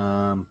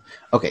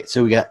 Okay,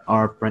 so we got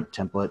our print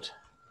template,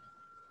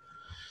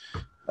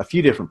 a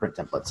few different print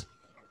templates.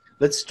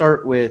 Let's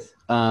start with,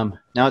 now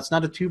it's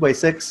not a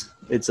 2x6,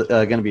 it's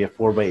going to be a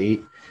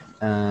 4x8,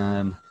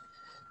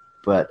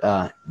 but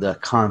the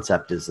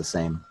concept is the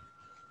same.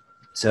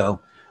 So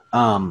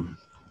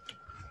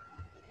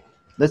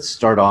let's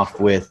start off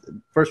with,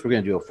 first we're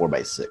going to do a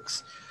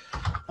 4x6.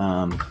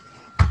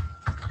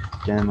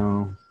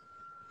 Demo.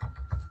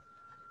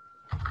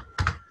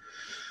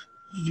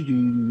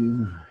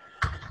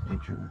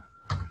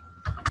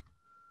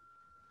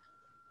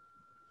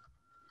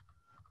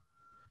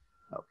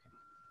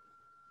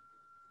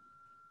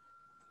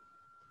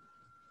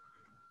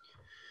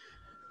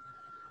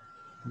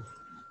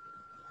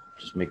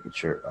 just making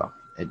sure. Oh,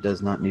 it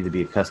does not need to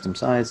be a custom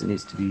size. It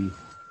needs to be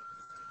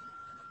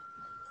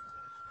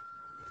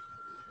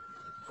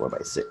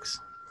 4x6.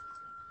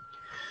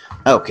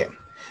 Okay,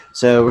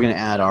 so we're going to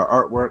add our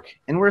artwork,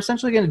 and we're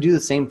essentially going to do the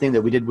same thing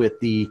that we did with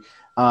the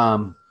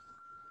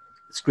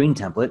screen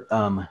template.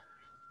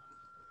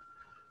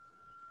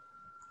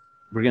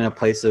 We're going to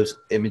place those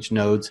image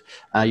nodes.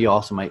 You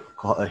also might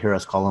hear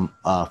us call them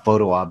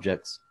photo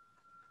objects.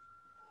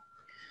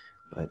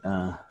 But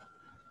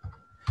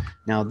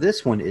now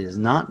this one is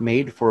not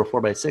made for a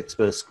 4x6,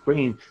 but a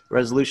screen, the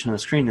resolution of the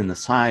screen and the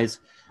size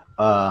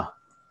to a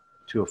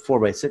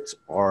 4x6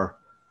 are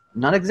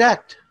not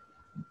exact,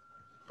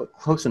 but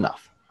close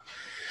enough.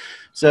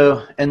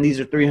 So, and these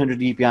are 300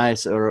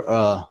 dpi,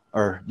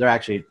 or they're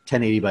actually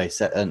 1080 by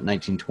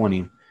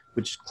 1920,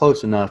 which is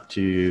close enough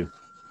to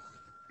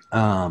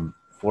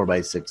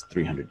 4x6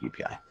 300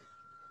 dpi.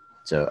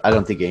 So I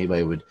don't think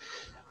anybody would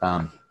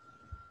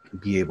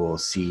be able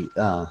to see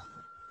a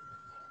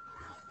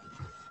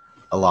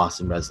loss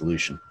in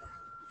resolution.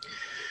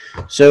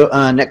 So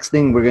next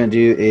thing we're going to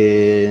do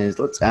is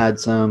let's add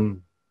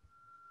some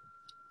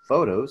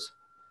photos.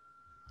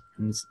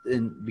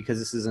 And because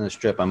this isn't a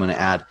strip, I'm going to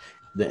add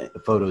the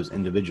photos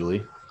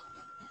individually.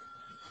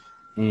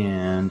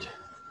 And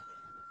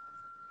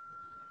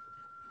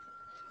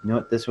you know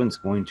what? This one's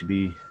going to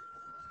be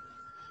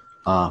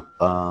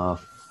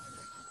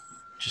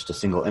just a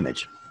single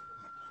image.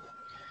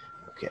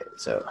 Okay,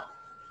 so,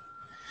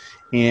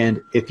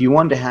 and if you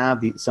wanted to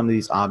have some of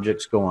these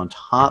objects go on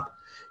top,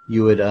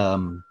 you would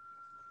have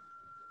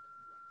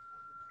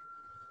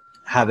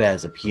it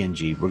as a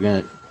PNG. We're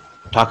going to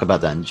talk about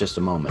that in just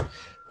a moment.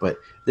 But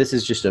this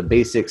is just a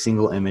basic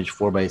single image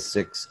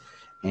 4x6,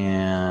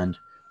 and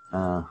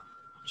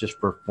just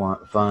for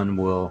fun,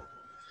 we'll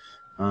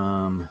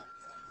round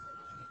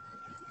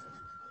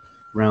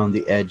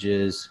the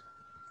edges,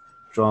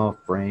 draw a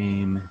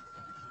frame,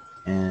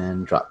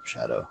 and drop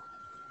shadow.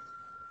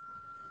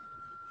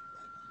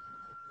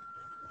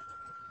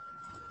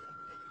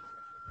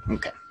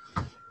 Okay.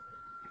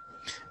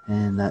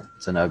 And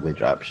that's an ugly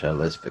drop shadow.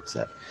 Let's fix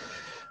that.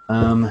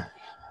 Go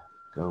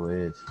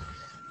with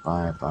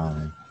 5 by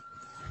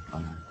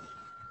 5.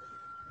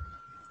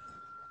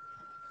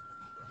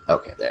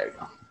 Okay, there you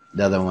go.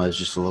 The other one was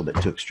just a little bit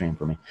too extreme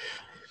for me.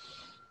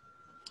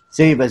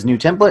 Save as new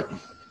template.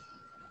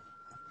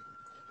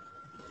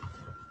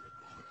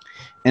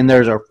 And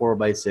there's our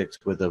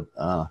 4x6 with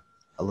a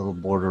little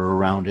border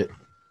around it.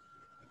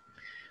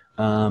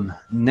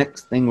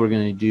 Next thing we're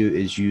going to do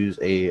is use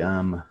a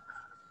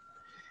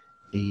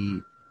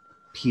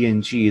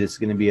PNG. This is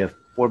going to be a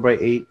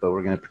 4x8, but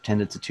we're going to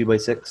pretend it's a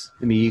 2x6.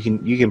 I mean,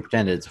 you can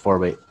pretend it's a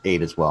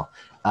 4x8 as well.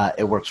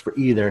 It works for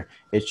either.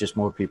 It's just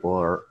more people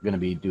are going to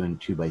be doing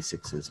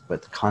 2x6s,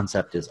 but the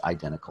concept is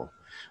identical.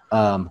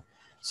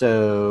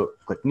 So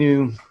click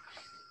new.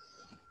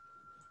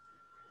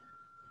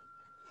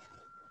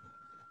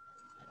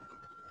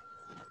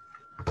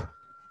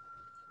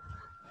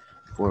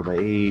 Four by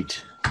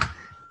 8. I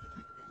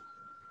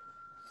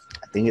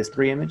think it's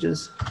 3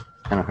 images.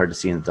 Kind of hard to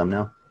see in the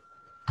thumbnail.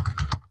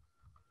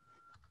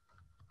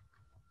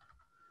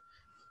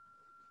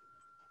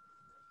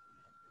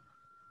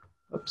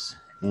 Oops.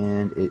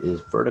 And it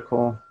is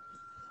vertical.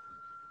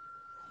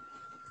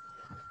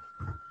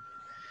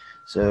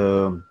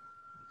 So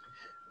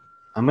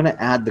I'm going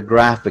to add the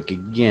graphic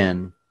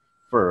again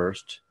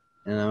first,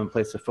 and I'm going to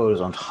place the photos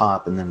on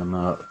top, and then I'm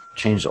going to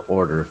change the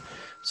order.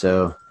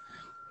 So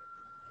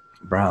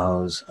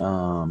browse,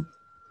 and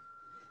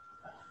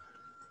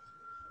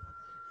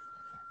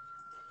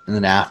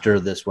then after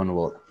this one,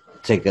 we'll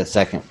take a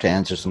second to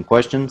answer some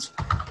questions.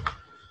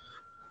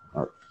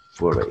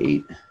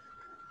 4x8.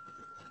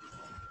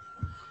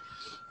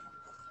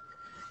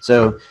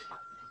 So,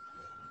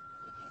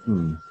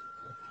 you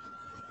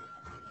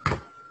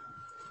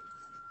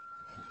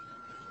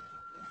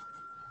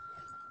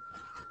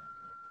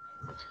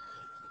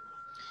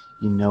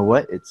know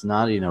what? It's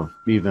not even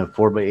a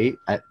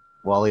 4x8.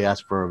 Wally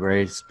asked for a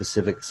very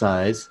specific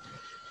size.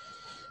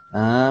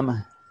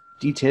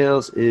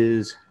 Details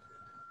is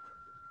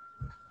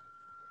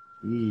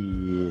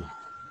 5.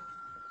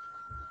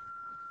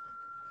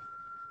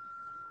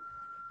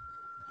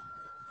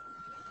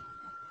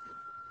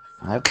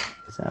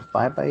 Is that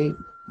 5x8?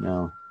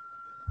 No.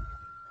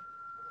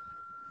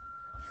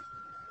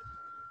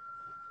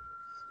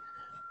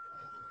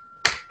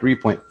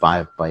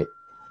 .5 by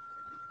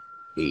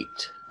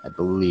 8. I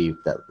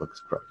believe that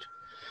looks correct.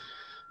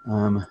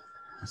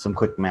 Some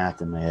quick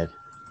math in my head.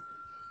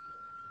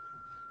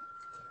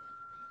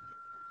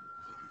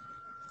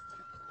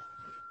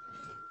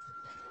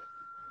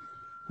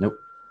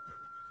 Nope.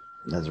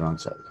 That's the wrong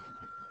size.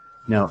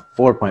 No,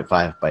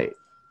 4.5 by 8.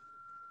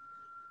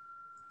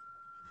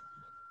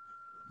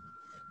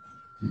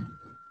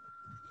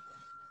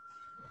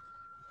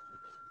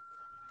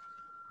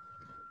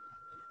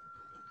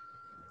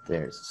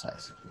 There's the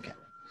size. Okay.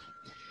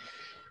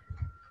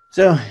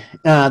 So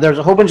there's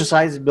a whole bunch of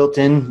sizes built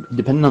in,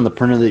 depending on the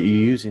printer that you're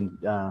using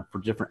for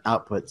different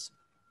outputs.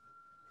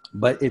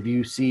 But if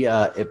you see,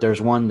 if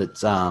there's one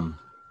that's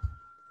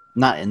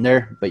not in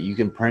there, but you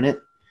can print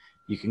it.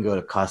 You can go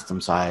to custom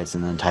size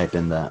and then type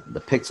in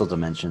the pixel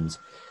dimensions.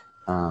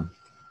 But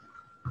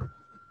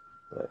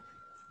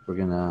we're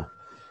gonna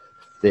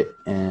fit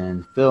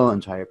and fill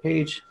entire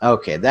page.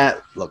 Okay,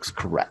 that looks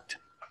correct.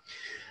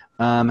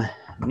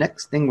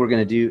 Next thing we're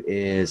gonna do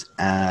is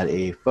add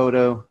a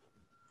photo,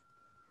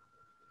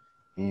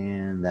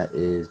 and that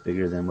is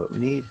bigger than what we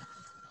need.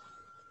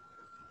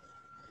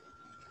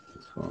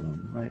 This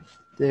one right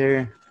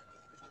there.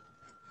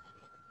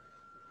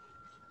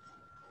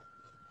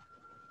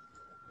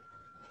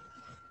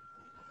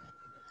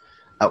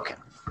 Okay,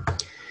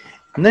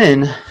 and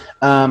then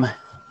I'm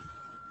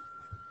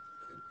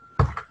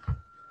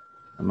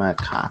gonna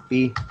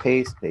copy,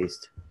 paste,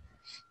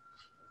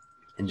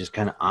 and just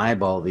kind of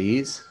eyeball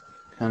these,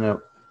 kind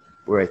of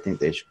where I think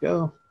they should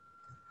go.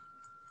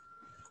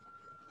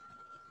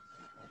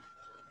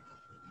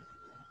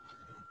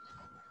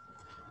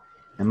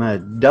 I'm gonna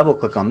double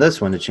click on this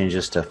one to change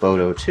this to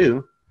photo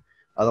 2.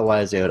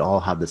 Otherwise, they would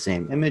all have the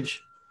same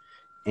image.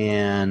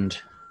 And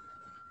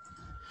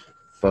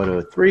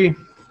photo 3.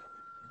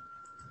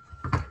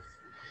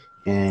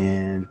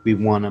 And we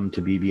want them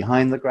to be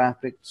behind the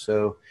graphic.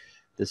 So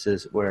this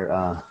is where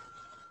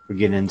we're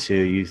getting into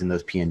using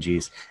those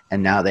PNGs.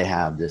 And now they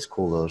have this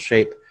cool little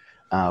shape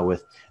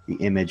with the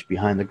image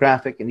behind the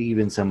graphic and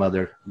even some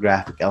other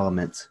graphic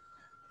elements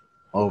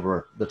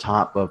over the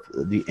top of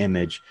the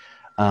image.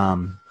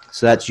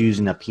 So that's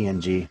using a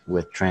PNG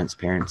with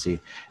transparency.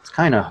 It's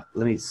kind of,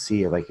 let me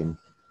see if I can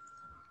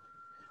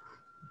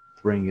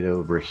bring it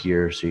over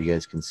here so you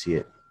guys can see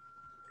it.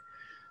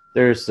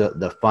 There's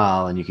the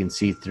file, and you can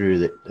see through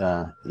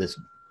that this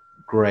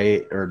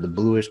gray or the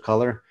bluish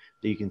color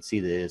that you can see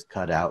that is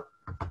cut out.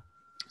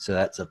 So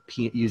that's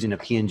using a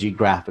PNG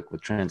graphic with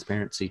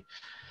transparency.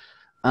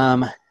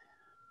 Okay,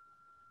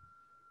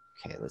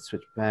 let's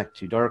switch back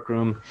to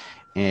Darkroom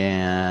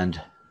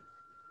and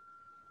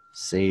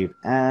save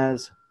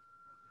as.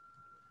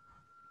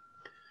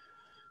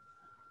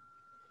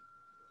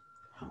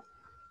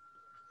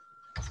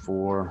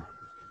 4,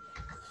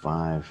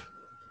 5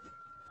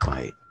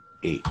 by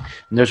 8.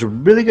 And there's a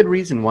really good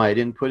reason why I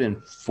didn't put in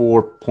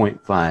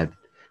 4.5. If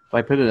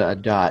I put a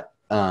dot,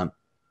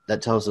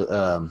 that tells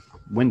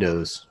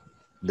Windows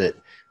that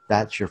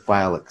that's your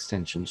file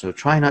extension. So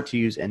try not to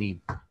use any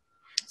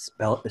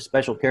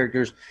special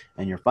characters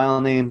in your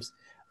file names.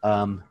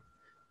 A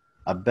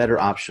better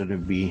option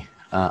would be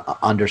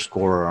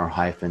underscore or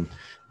hyphen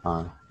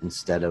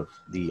instead of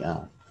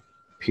the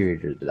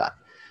period or the dot.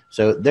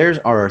 So there's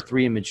our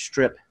 3-image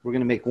strip. We're going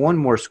to make one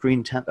more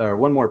print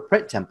template,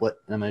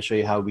 and I'm going to show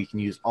you how we can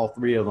use all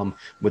 3 of them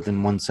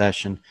within one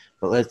session.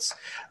 But let's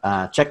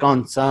check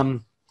on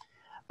some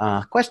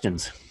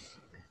questions.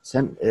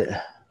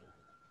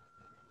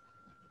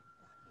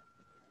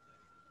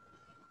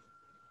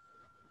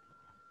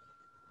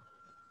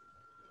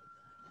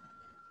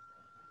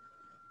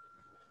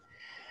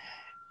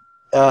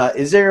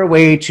 Is there a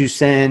way to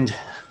send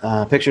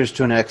pictures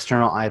to an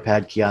external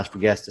iPad kiosk for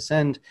guests to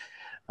send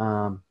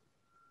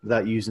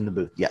without using the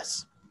booth?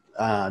 Yes.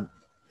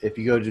 If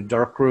you go to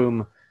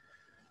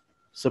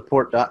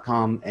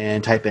darkroomsupport.com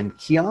and type in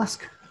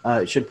kiosk,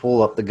 it should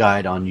pull up the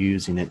guide on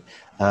using it.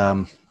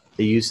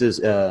 It uses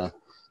the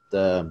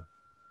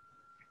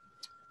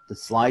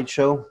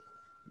slideshow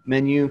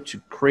menu to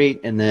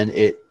create, and then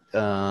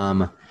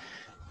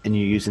and you're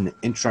using the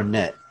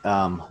intranet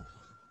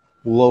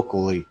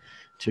locally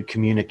to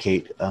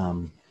communicate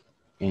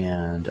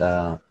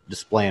and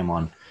display them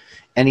on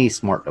any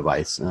smart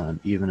device.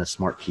 Even a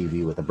smart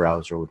TV with a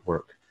browser would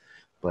work.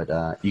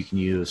 But you can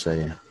use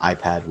an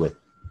iPad with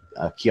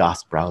a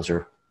kiosk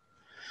browser.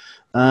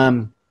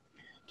 Do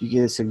you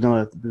get a signal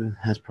if the booth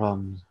has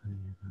problems?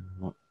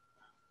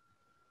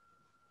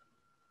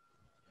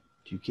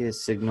 Do you get a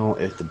signal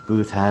if the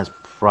booth has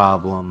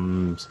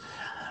problems?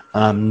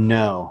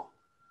 No.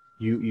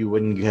 You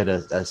wouldn't get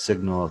a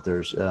signal if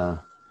there's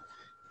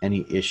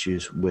any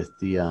issues with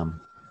the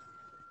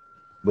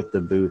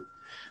booth.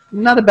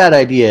 Not a bad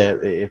idea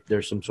if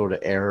there's some sort of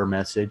error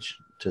message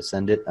to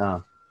send it.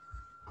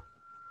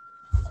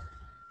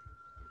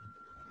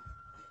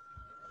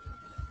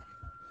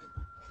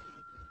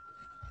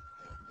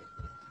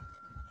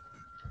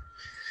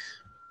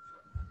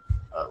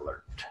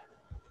 Alert.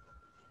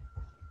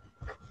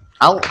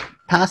 I'll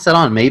pass that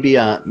on. Maybe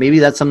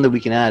that's something that we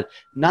can add.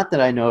 Not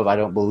that I know of. I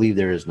don't believe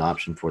there is an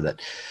option for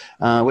that.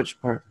 Which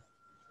part?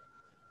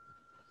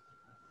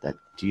 That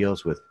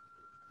deals with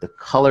the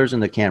colors in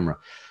the camera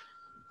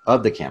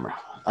of the camera.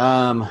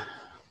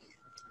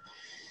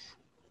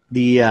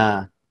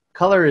 The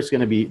color is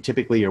going to be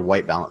typically your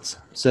white balance,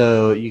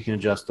 so you can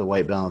adjust the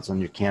white balance on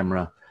your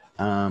camera.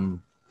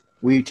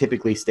 We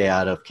typically stay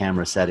out of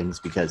camera settings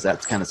because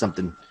that's kind of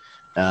something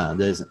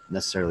that isn't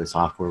necessarily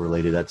software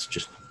related. That's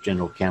just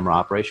general camera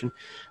operation.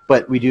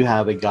 But we do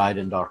have a guide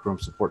in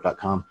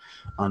darkroomsupport.com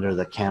under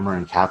the camera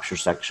and capture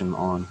section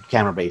on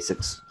camera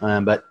basics.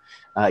 But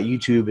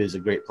YouTube is a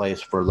great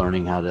place for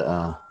learning how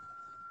to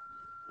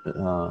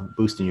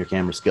boosting your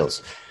camera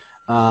skills.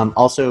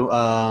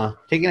 Also,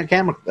 taking a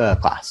camera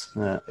class,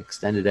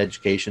 extended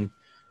education.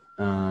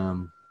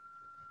 So,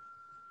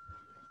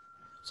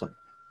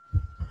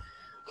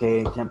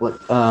 okay,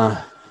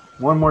 template.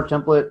 One more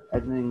template.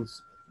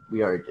 Everything's,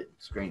 we already did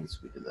screens.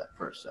 We did that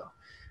first. So,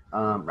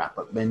 wrap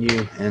up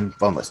menu and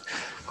phone list.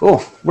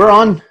 Cool. We're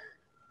on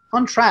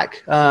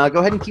track. Go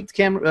ahead and keep the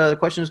camera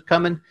questions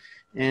coming,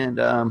 and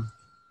I'll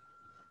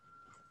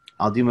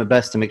do my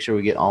best to make sure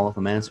we get all of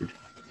them answered.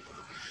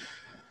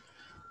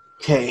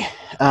 Okay,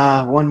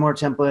 one more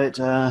template.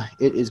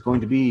 It is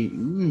going to be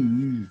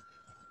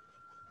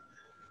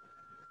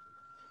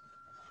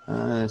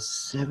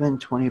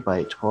 720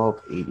 by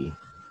 1280.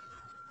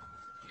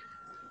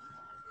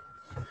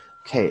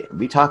 Okay,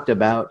 we talked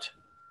about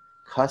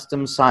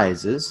custom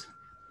sizes.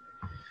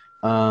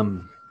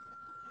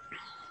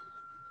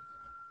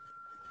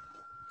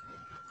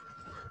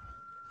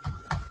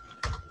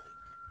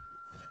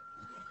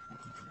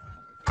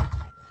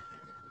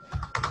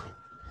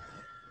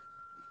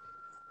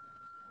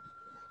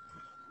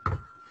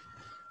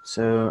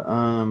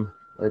 So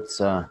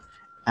let's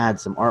add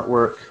some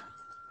artwork.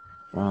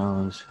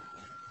 Browse.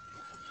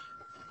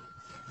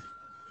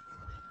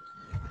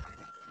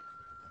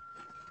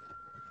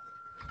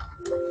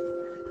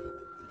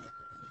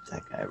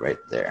 That guy right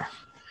there.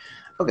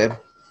 Okay. And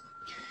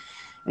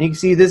you can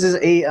see this is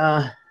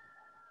a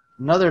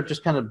another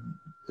just kind of,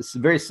 it's a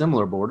very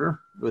similar border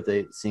with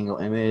a single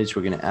image.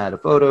 We're going to add a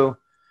photo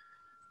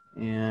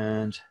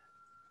and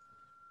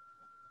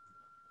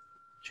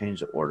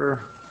change the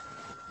order.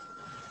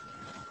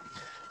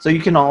 So you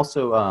can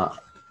also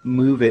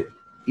move it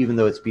even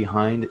though it's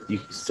behind. You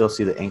can still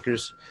see the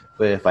anchors,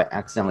 but if I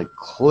accidentally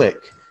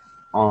click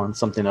on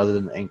something other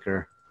than the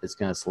anchor, it's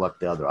going to select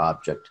the other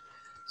object.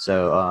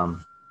 So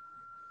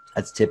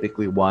that's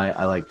typically why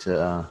I like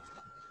to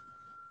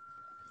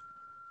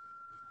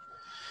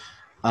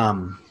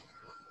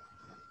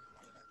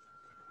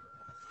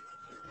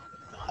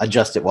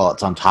adjust it while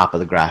it's on top of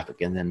the graphic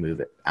and then move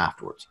it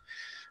afterwards.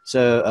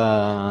 So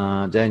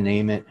did I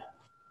name it?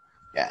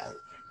 Yeah.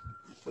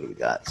 What do we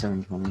got?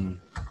 720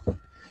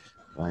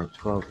 by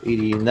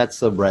 1280, and that's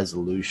the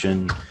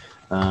resolution.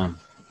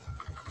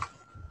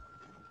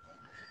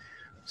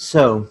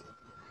 So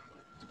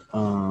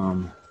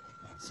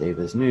save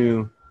as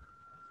new.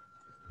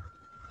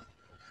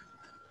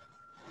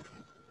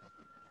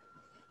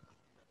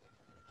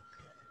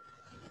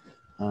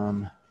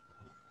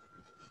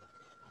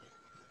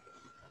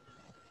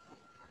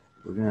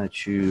 We're going to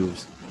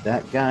choose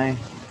that guy,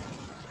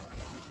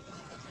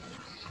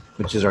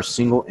 which is our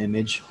single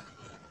image.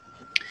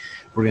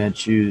 We're going to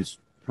choose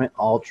print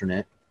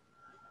alternate.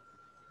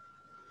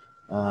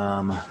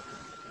 And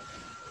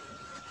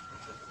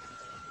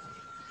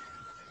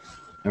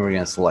we're going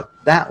to select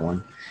that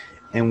one.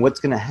 And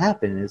what's going to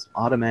happen is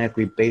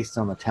automatically, based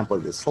on the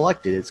template that's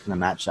selected, it's going to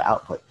match the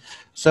output.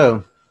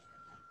 So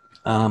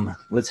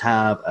let's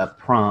have a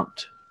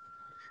prompt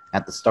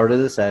at the start of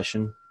the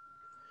session.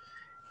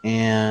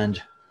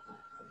 And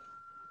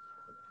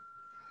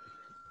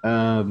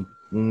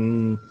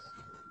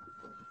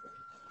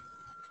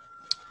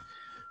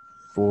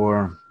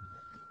for,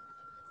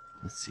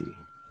 let's see,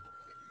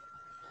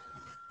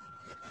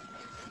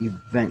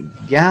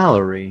 event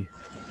gallery.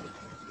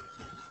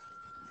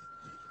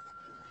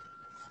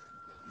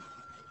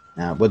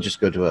 Now we'll just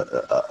go to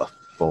a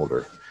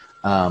folder.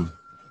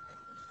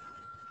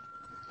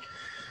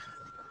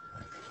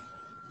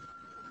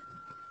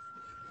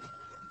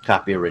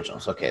 Copy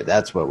originals. Okay,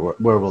 that's where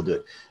we'll do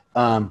it.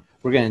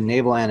 We're going to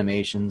enable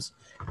animations,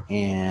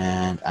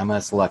 and I'm going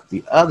to select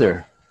the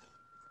other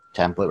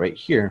template right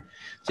here.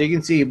 So you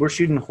can see we're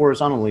shooting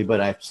horizontally,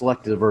 but I've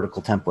selected a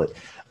vertical template.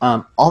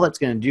 All that's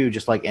going to do,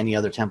 just like any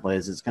other template,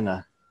 is it's going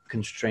to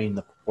constrain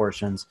the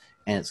proportions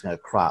and it's going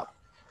to crop.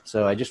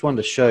 So I just wanted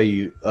to show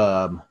you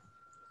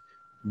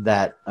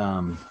that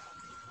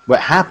what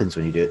happens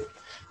when you do it.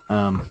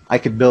 I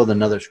could build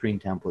another screen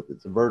template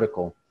that's a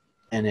vertical,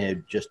 and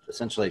it just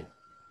essentially,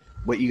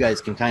 what you guys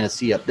can kind of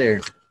see up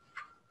there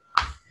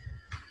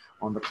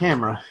on the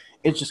camera,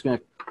 it's just going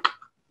to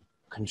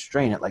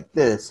constrain it like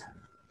this,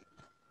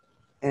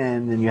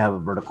 and then you have a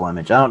vertical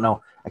image. I don't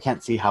know, I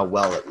can't see how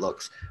well it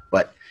looks,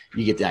 but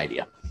you get the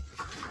idea.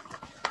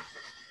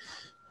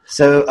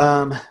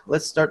 So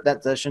let's start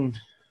that session.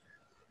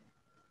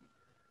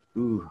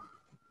 Ooh.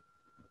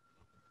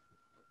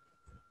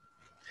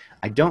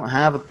 I don't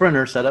have a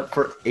printer set up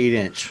for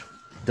 8-inch.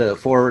 The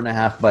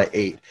 4.5 by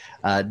 8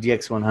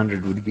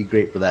 DX100 would be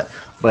great for that,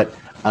 but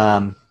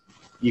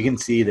you can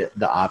see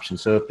the option.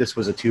 So if this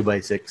was a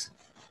 2x6,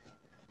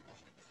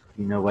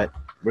 you know what?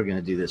 We're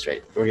gonna do this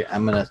right.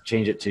 I'm gonna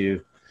change it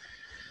to.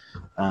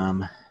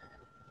 We'll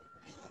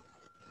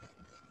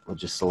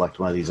just select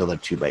one of these other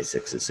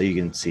 2x6s so you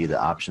can see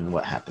the option.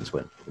 What happens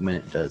when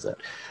it does that?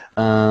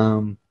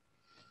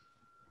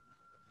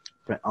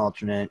 Print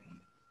alternate.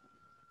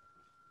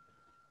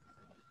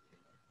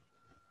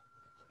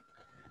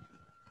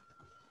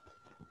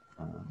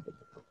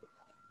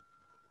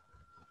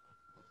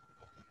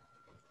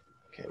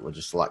 Okay, we'll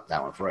just select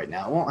that one for right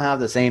now. It won't have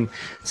the same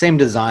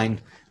design,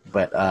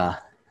 but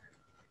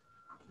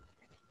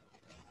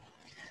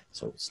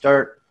So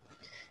start,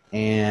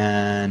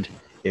 and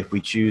if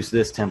we choose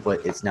this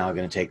template, it's now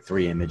going to take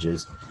 3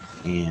 images,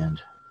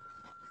 and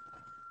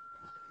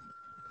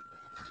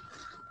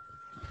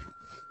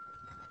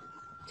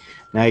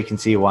now you can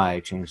see why I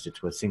changed it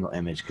to a single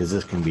image, because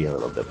this can be a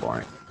little bit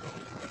boring.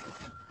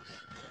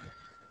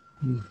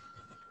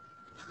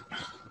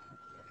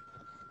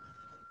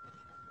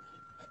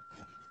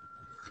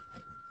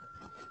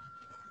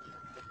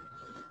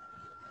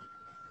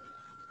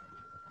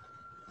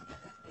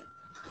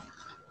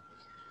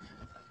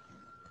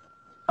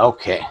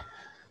 Okay.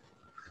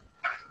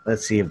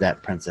 Let's see if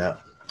that prints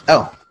out.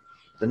 Oh,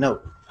 the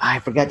note. I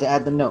forgot to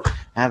add the note.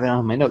 I have it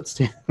on my notes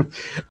too.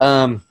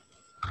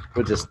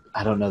 We'll just,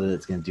 I don't know that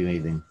it's going to do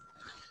anything.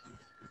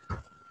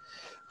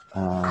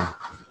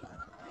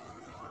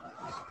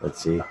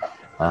 Let's see.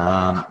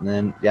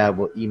 Then, yeah,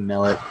 we'll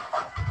email it.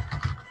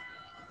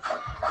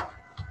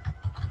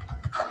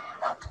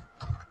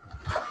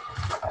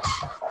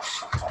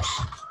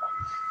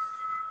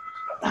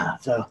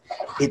 So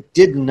it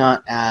did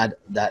not add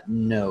that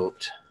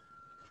note.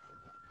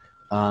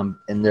 And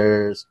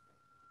there's,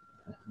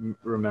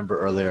 remember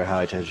earlier how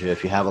I told you,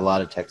 if you have a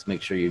lot of text,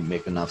 make sure you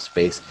make enough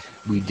space.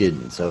 We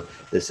didn't. So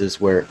this is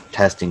where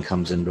testing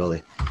comes in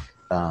really,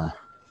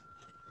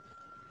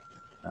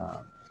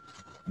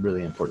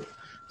 really important.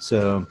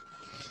 So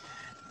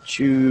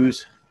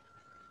choose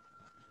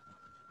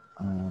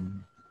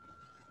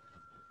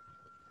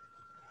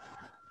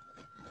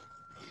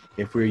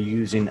if we're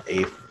using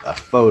a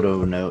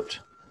photo note,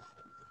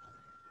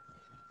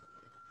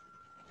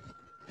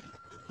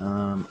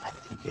 I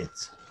think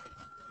it's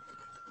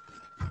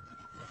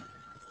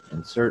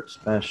insert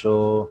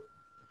special.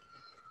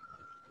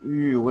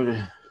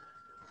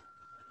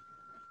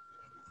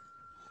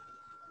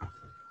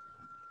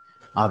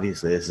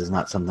 Obviously, this is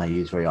not something I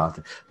use very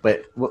often,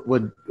 but what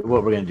we're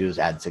going to do is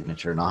add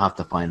signature, and I'll have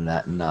to find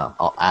that, and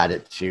I'll add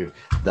it to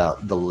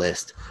the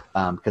list,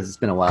 because it's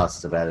been a while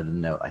since I've added a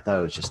note. I thought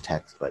it was just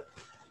text, but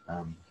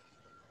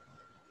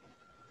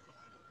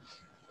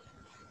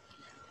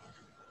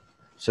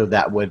so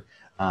that would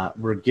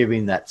we're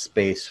giving that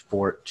space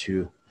for it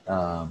to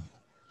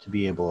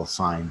be able to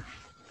sign.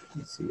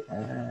 Let's see,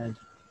 add.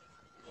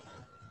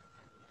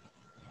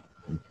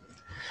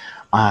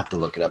 I'll have to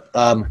look it up.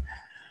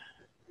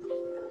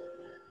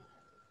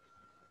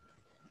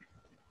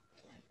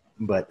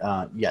 But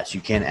yes,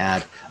 you can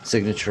add a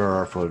signature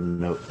or a photo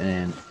note,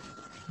 and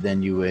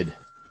then you would,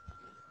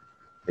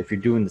 if you're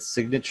doing the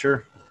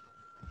signature,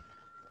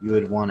 you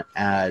would want to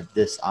add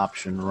this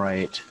option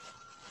right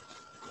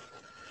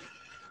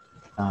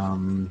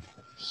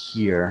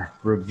here,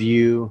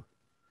 review,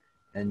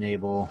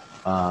 enable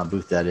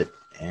booth edit,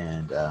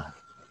 and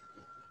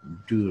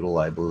doodle,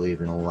 I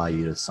believe, and allow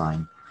you to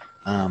sign.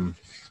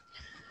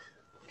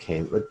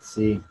 Okay, let's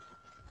see.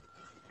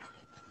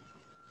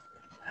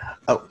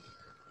 Oh.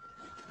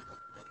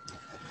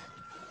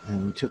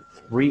 And we took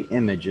 3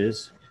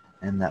 images,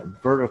 and that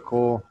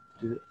vertical,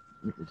 it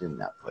did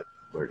not put,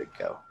 where'd it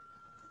go?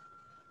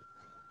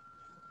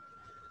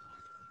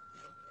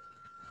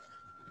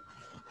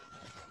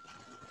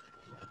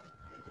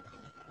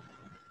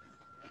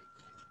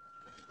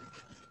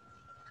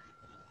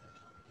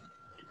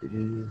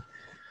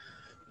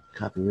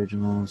 Copy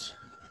originals.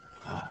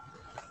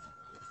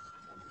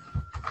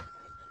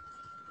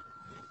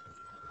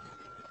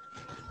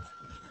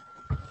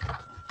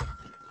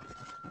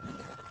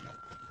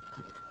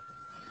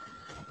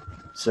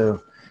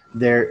 So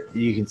there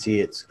you can see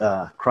it's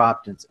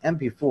cropped, it's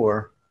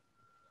MP4.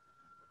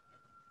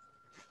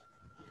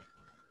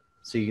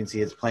 So you can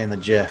see it's playing the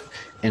GIF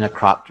in a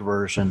cropped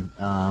version,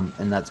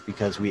 and that's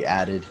because we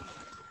added,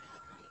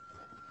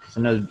 I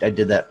know I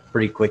did that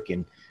pretty quick,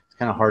 and it's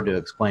kind of hard to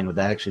explain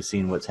without actually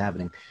seeing what's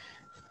happening.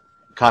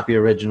 Copy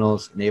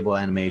originals, enable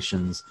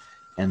animations,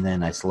 and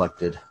then I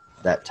selected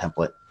that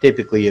template.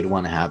 Typically, you'd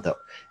want to have the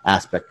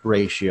aspect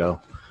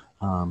ratio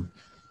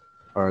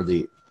or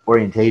the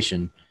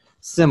orientation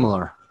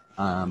similar,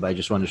 but I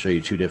just wanted to show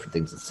you 2 different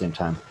things at the same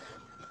time.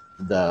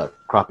 The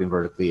cropping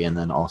vertically, and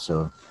then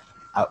also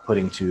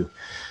outputting to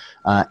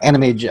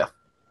animate GIF.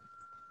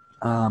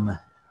 And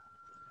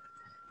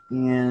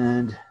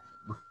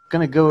we're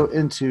going to go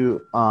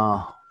into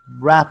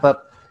wrap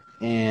up,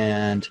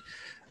 and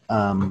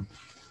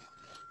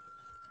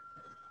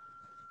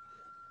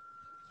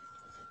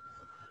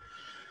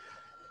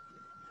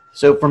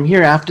so from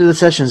here, after the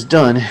session's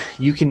done,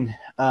 you can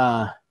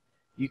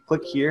you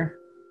click here.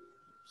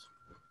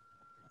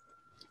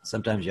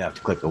 Sometimes you have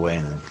to click away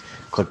and then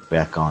click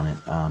back on it.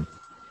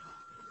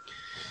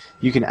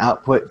 You can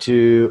output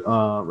to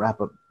wrap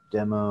up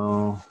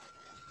demo.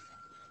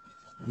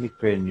 Let me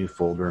create a new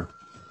folder.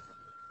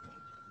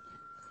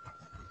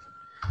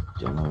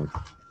 Demo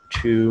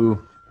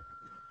 2.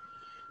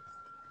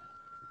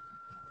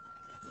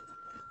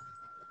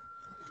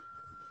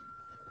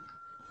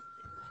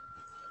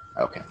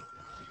 Okay.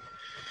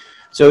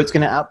 So it's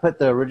going to output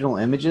the original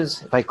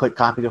images. If I click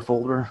copy to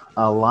folder,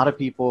 a lot of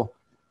people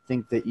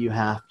think that you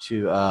have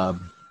to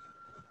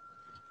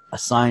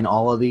assign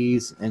all of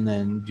these and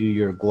then do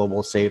your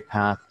global save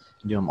path.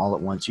 do them all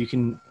at once. You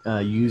can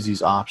use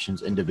these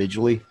options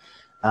individually,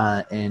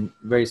 and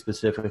very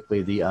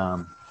specifically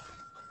the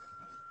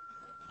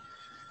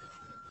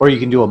or you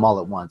can do them all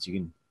at once. You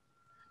can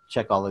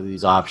check all of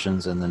these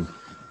options and then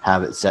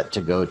have it set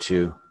to go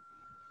to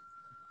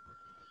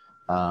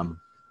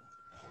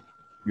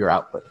your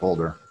output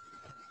folder.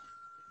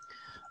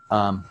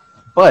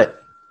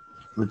 But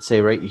let's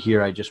say right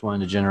here, I just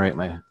wanted to generate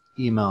my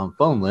email and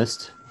phone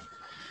list.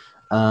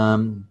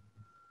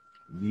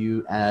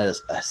 View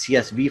as a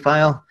CSV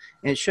file,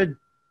 and it should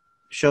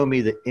show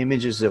me the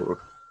images that were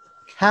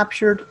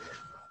captured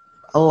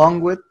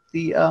along with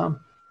the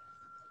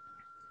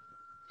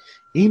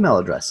email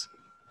address.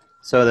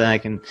 So then I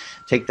can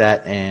take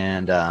that,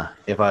 and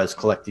if I was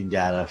collecting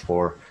data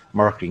for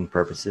marketing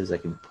purposes, I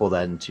can pull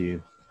that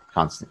into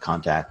Constant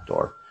Contact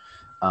or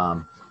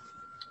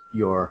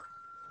your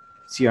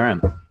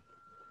CRM.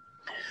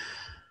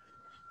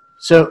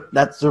 So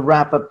that's the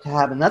wrap up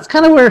tab, and that's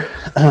kind of where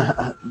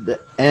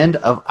the end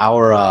of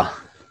our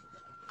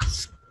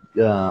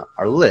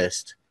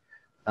list.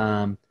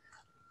 On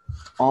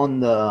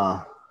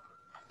the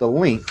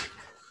link,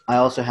 I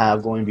also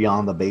have going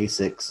beyond the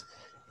basics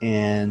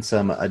and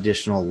some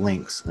additional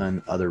links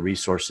and other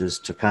resources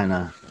to kind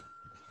of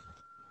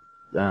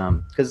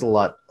because a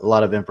lot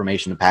of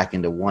information to pack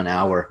into 1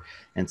 hour,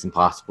 and it's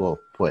impossible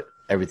to put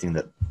everything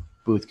that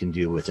Booth can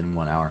do within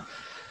 1 hour.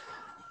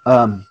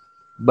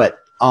 But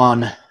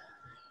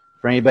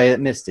for anybody that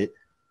missed it,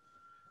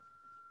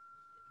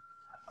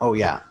 oh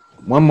yeah,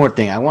 one more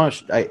thing. I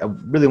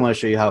really want to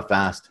show you how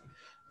fast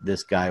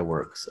this guy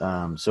works.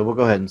 So we'll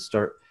go ahead and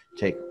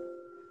take.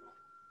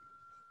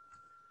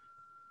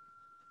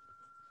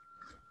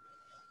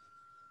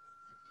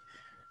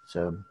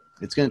 So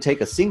it's going to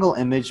take a single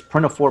image,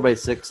 print a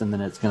 4x6, and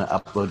then it's going to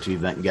upload to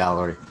Event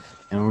Gallery,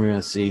 and we're going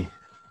to see.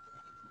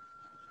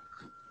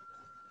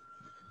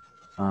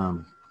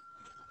 I'll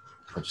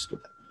just go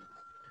back.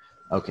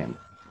 Okay,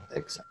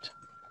 accept.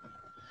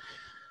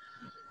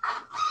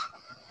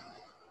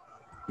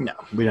 No,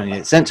 we don't need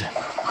it sent.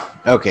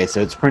 Okay,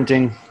 so it's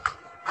printing.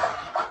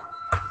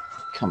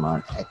 Come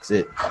on,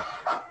 exit.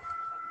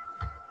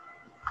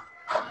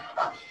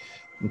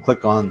 And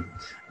click on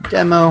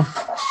demo.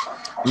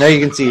 Now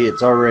you can see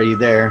it's already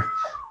there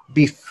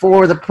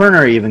before the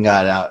printer even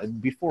got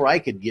out, before I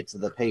could get to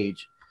the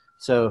page.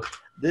 So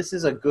this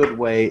is a good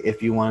way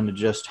if you wanted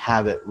to just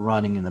have it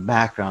running in the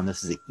background.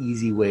 This is an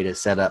easy way to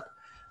set up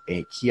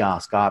a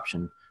kiosk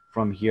option.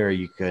 From here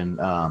you can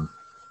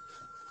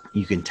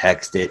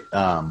text it,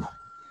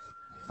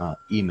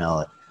 email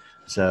it.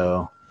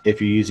 So if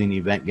you're using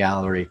Event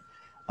Gallery,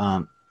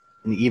 and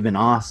even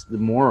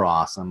more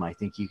awesome, I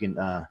think you can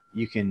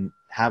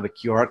have a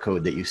QR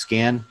code that you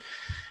scan,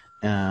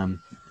 and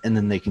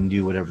then they can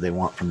do whatever they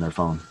want from their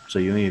phone. So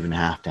you don't even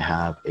have to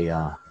have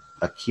a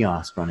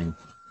kiosk running.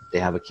 They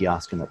have a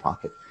kiosk in their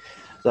pocket.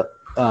 So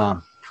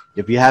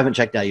if you haven't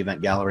checked out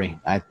Event Gallery,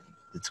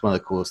 it's one of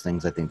the coolest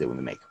things I think that we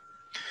can make.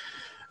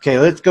 Okay,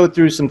 let's go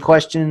through some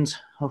questions.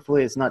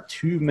 Hopefully it's not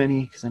too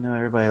many, because I know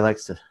everybody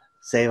likes to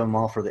save them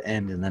all for the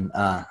end. And then,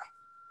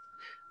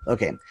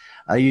 okay,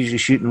 I usually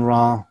shoot in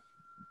RAW.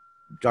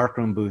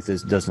 Darkroom Booth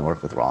doesn't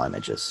work with RAW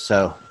images.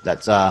 So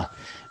that's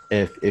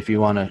if you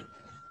want to,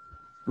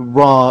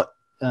 RAW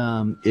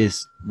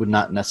would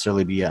not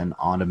necessarily be an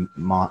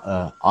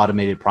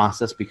automated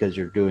process because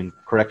you're doing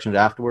corrections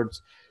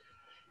afterwards.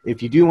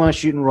 If you do want to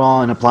shoot in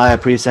RAW and apply a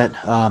preset,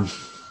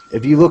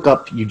 if you look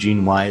up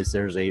Eugene Wise,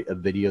 there's a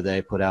video that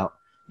I put out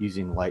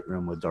using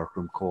Lightroom with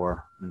Darkroom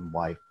Core and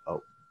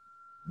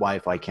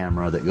Wi-Fi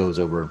camera that goes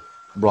over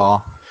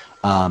RAW.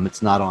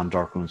 It's not on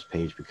Darkroom's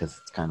page because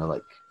it's kind of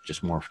like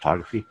just more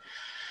photography.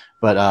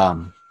 But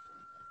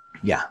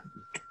yeah,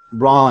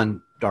 RAW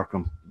and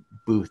Darkroom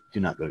Booth do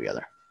not go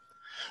together.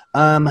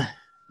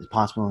 It's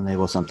possible to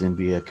enable something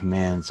via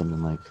command,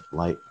 something like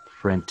light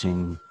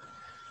printing,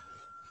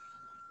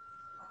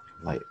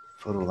 light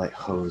photo light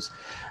hose,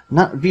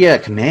 not via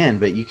command,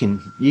 but you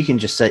can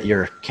just set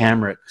your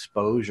camera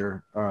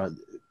exposure or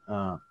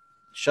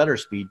shutter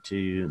speed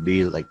to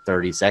be like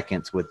 30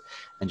 seconds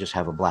and just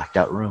have a blacked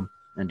out room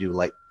and do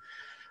light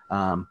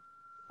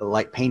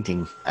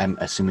painting. I'm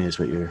assuming is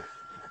what you're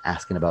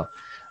asking about.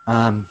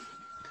 Can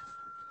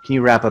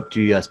you wrap up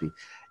to USB?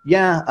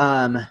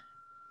 Yeah.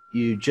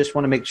 You just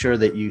want to make sure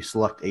that you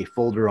select a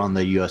folder on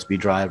the USB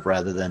drive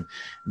rather than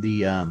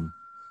the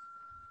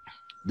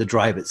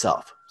drive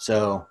itself.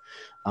 So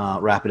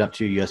wrap it up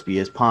to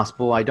USB as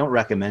possible. I don't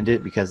recommend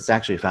it because it's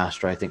actually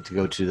faster, I think, to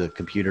go to the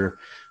computer,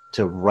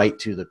 to write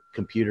to the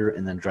computer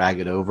and then drag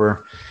it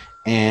over.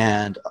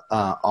 And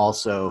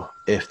also,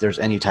 if there's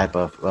any type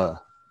of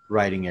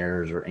writing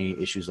errors or any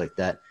issues like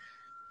that,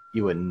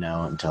 you wouldn't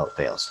know until it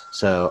fails.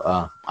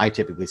 So I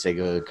typically say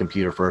go to the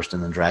computer first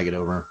and then drag it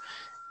over.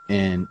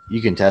 And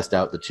you can test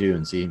out the two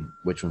and see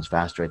which one's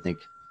faster. I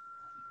think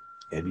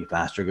it'd be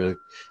faster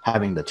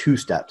having the 2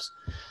 steps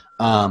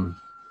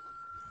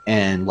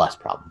and less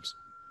problems.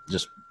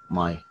 Just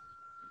can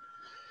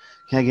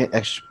I get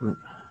expert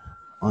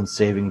on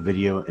saving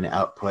video and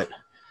output?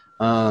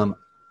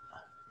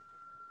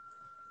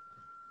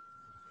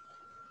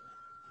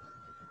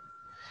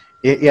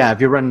 Yeah, if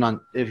you run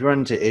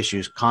into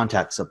issues,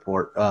 contact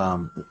support.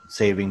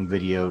 Saving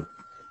video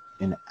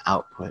in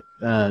output.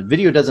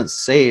 Video doesn't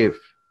save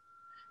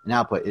in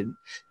output.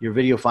 Your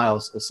video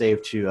files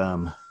save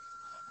to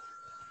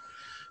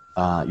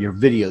your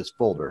videos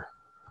folder.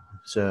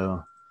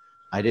 So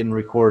I didn't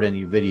record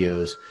any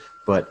videos,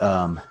 but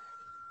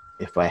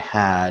if I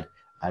had,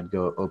 I'd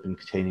go open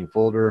containing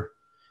folder,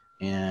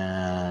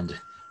 and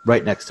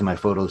right next to my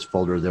photos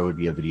folder, there would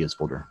be a videos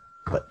folder.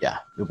 But yeah,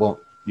 it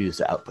won't use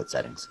the output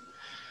settings.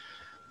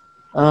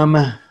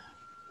 Darkroom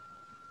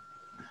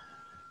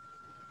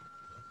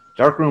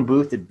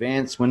Booth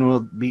Advanced, when will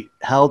it be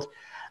held?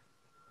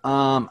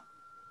 I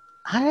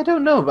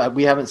don't know, but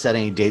we haven't set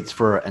any dates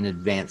for an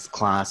advanced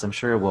class. I'm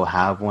sure we'll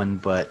have one,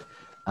 but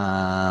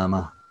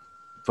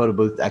Photo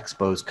Booth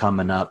Expo is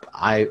coming up.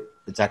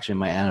 It's actually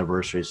my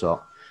anniversary,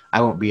 so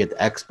I won't be at the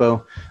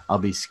expo. I'll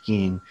be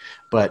skiing,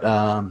 but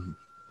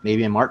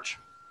maybe in March.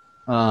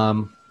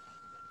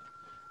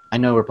 I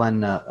know we're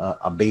planning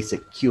a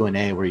basic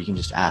Q&A where you can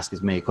just ask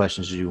as many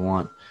questions as you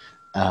want,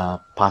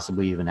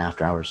 possibly even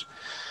after hours.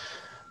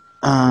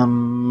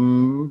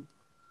 So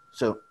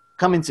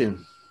coming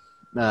soon,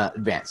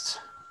 advanced,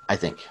 I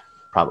think,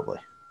 probably.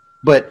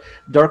 But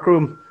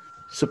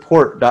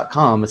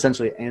darkroomsupport.com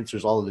essentially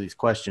answers all of these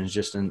questions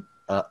just in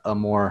a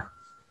more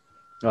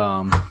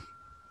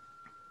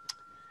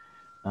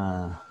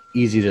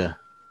easy to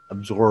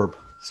absorb,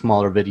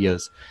 smaller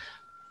videos.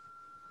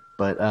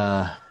 But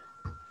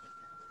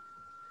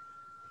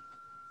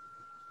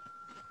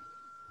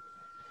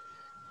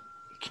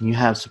can you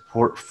have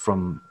support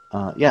from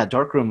yeah,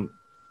 Darkroom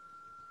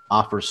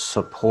offers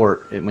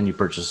support when you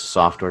purchase the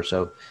software.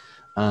 So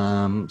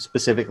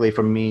specifically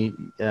for me,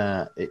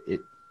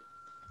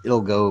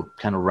 it'll go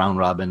kind of round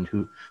robin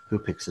who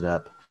picks it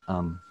up.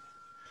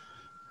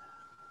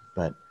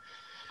 But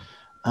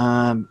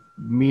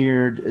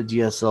mirrored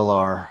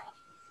DSLR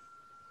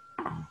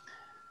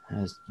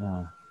has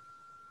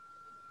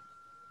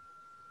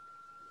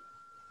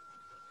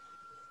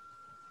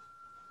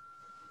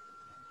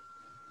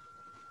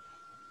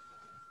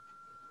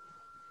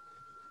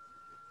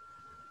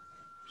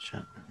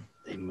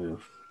they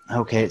move.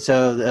 Okay,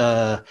 so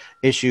the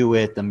issue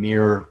with the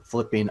mirror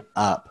flipping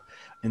up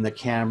in the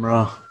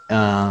camera,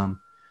 going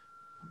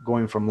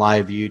from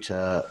live view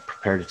to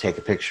prepare to take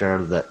a picture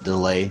of the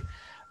delay,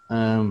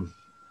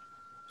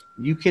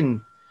 you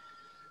can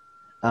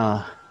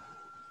add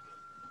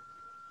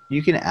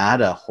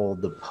a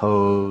hold the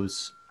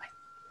pose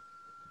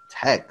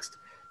text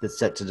that's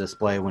set to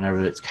display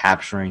whenever it's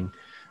capturing.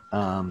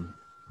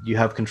 You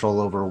have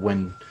control over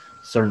when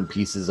certain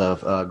pieces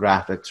of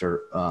graphics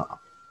or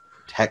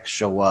text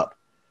show up.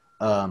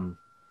 A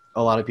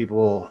lot of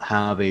people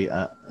have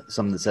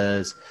something that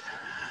says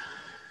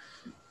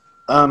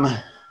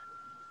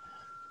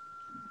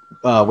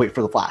wait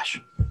for the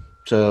flash.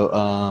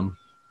 So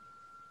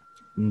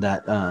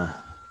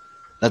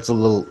that's a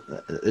little,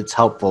 it's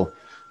helpful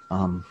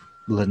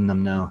letting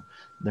them know.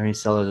 There any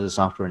sellers of the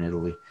software in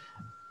Italy?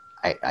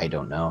 I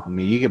don't know. I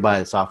mean, you could buy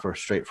the software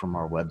straight from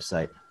our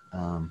website.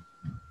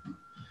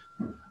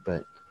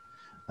 But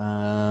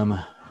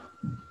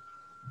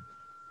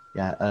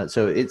yeah,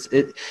 so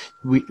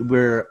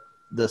we're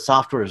the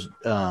software is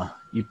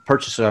you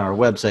purchase it on our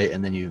website,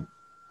 and then you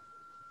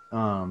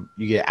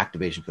get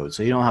activation code,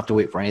 so you don't have to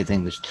wait for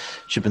anything to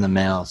ship in the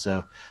mail.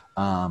 So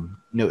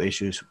no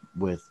issues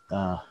with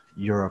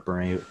Europe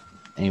or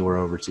anywhere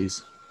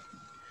overseas.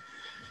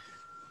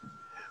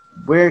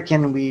 Where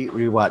can we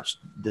rewatch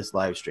this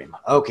live stream?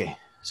 Okay,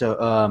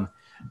 so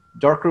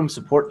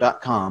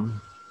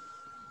darkroomsupport.com.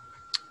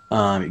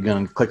 You're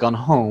going to click on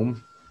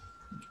home,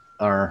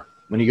 or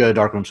when you go to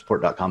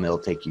darkroomsupport.com, it'll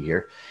take you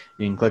here.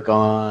 You can click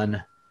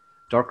on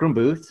Darkroom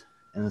Booth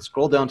and then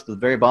scroll down to the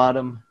very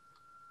bottom,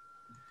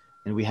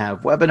 and we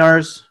have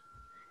webinars.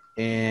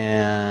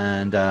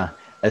 And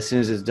as soon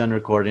as it's done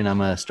recording, I'm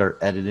going to start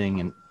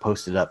editing and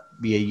post it up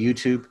via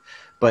YouTube.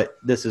 But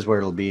this is where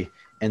it'll be.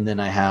 And then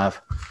I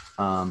have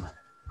the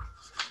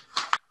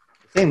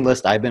same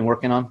list I've been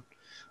working on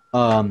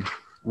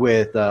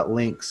with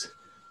links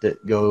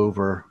that go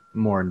over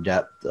more in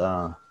depth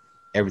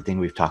everything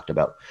we've talked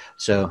about.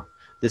 So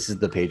this is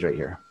the page right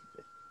here.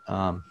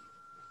 And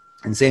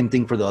same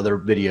thing for the other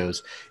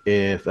videos.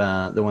 If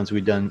the ones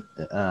we did in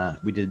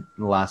the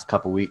last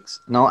couple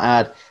weeks, and I'll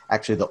add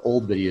actually the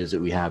old videos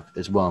that we have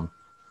as well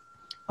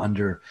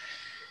under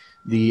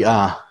the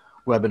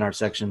webinar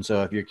section.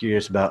 So if you're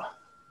curious about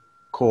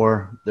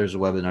core, there's a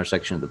webinar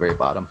section at the very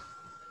bottom,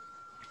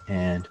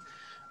 and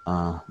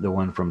the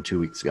one from 2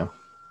 weeks ago.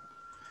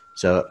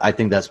 So I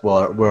think that's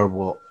where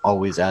we'll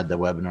always add the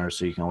webinars,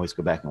 so you can always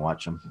go back and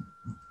watch them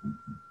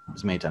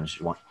as many times as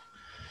you want.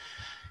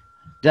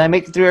 Did I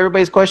make it through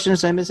everybody's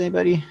questions? Did I miss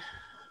anybody?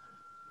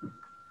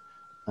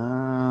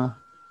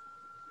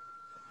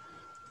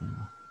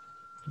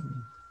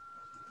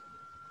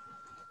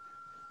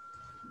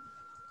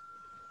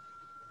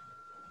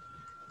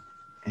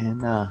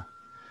 And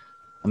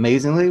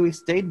amazingly, we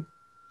stayed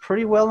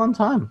pretty well on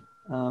time.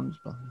 I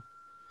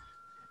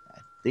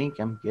think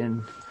I'm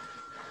getting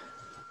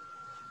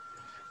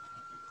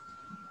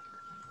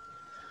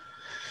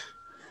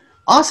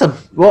Awesome.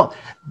 Well,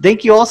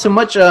 thank you all so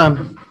much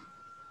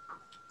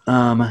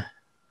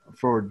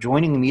for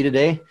joining me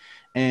today.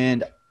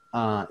 And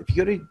if you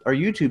go to our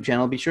YouTube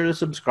channel, be sure to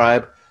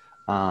subscribe.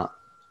 I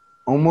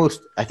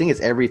think it's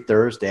every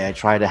Thursday I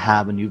try to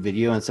have a new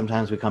video, and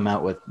sometimes we come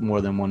out with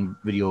more than one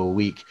video a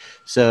week.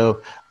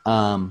 So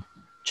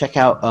check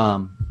out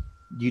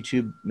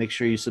YouTube. Make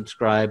sure you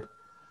subscribe.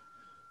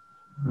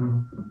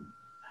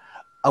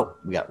 Oh,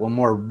 we got one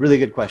more really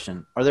good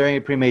question. Are there any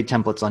pre-made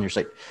templates on your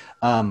site?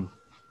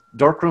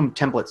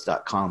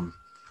 Darkroomtemplates.com.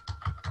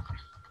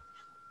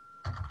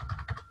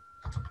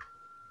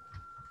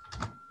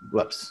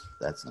 Whoops,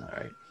 that's not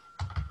right.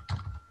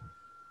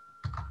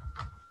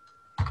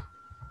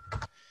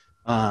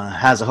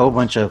 Has a whole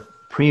bunch of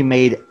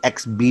pre-made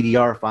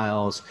XBDR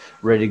files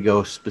ready to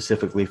go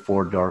specifically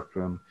for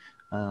Darkroom.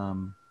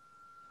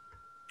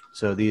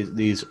 So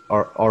these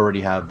are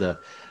already have the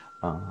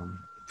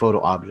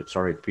photo objects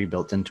already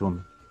pre-built into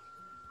them.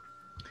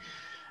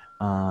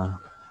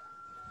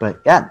 But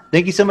yeah,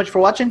 thank you so much for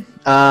watching.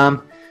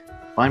 Find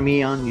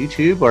me on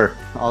YouTube or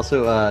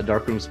also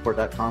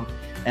darkroomsupport.com.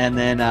 And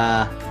then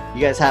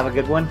you guys have a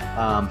good one.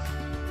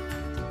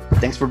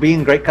 Thanks for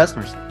being great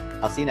customers.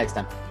 I'll see you next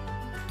time.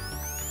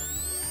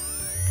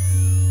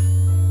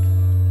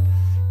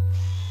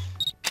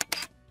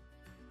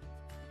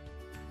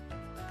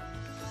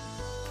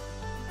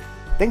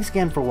 Thanks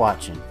again for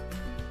watching.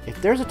 If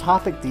there's a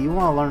topic that you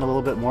want to learn a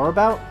little bit more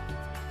about,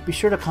 be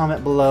sure to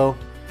comment below,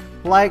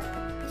 like,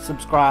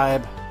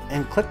 subscribe,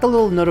 and click the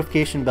little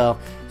notification bell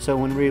so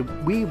when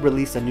we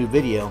release a new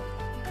video,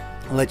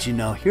 I'll let you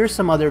know. Here's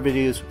some other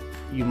videos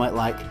you might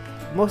like.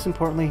 Most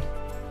importantly,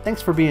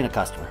 thanks for being a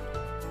customer.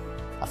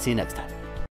 I'll see you next time.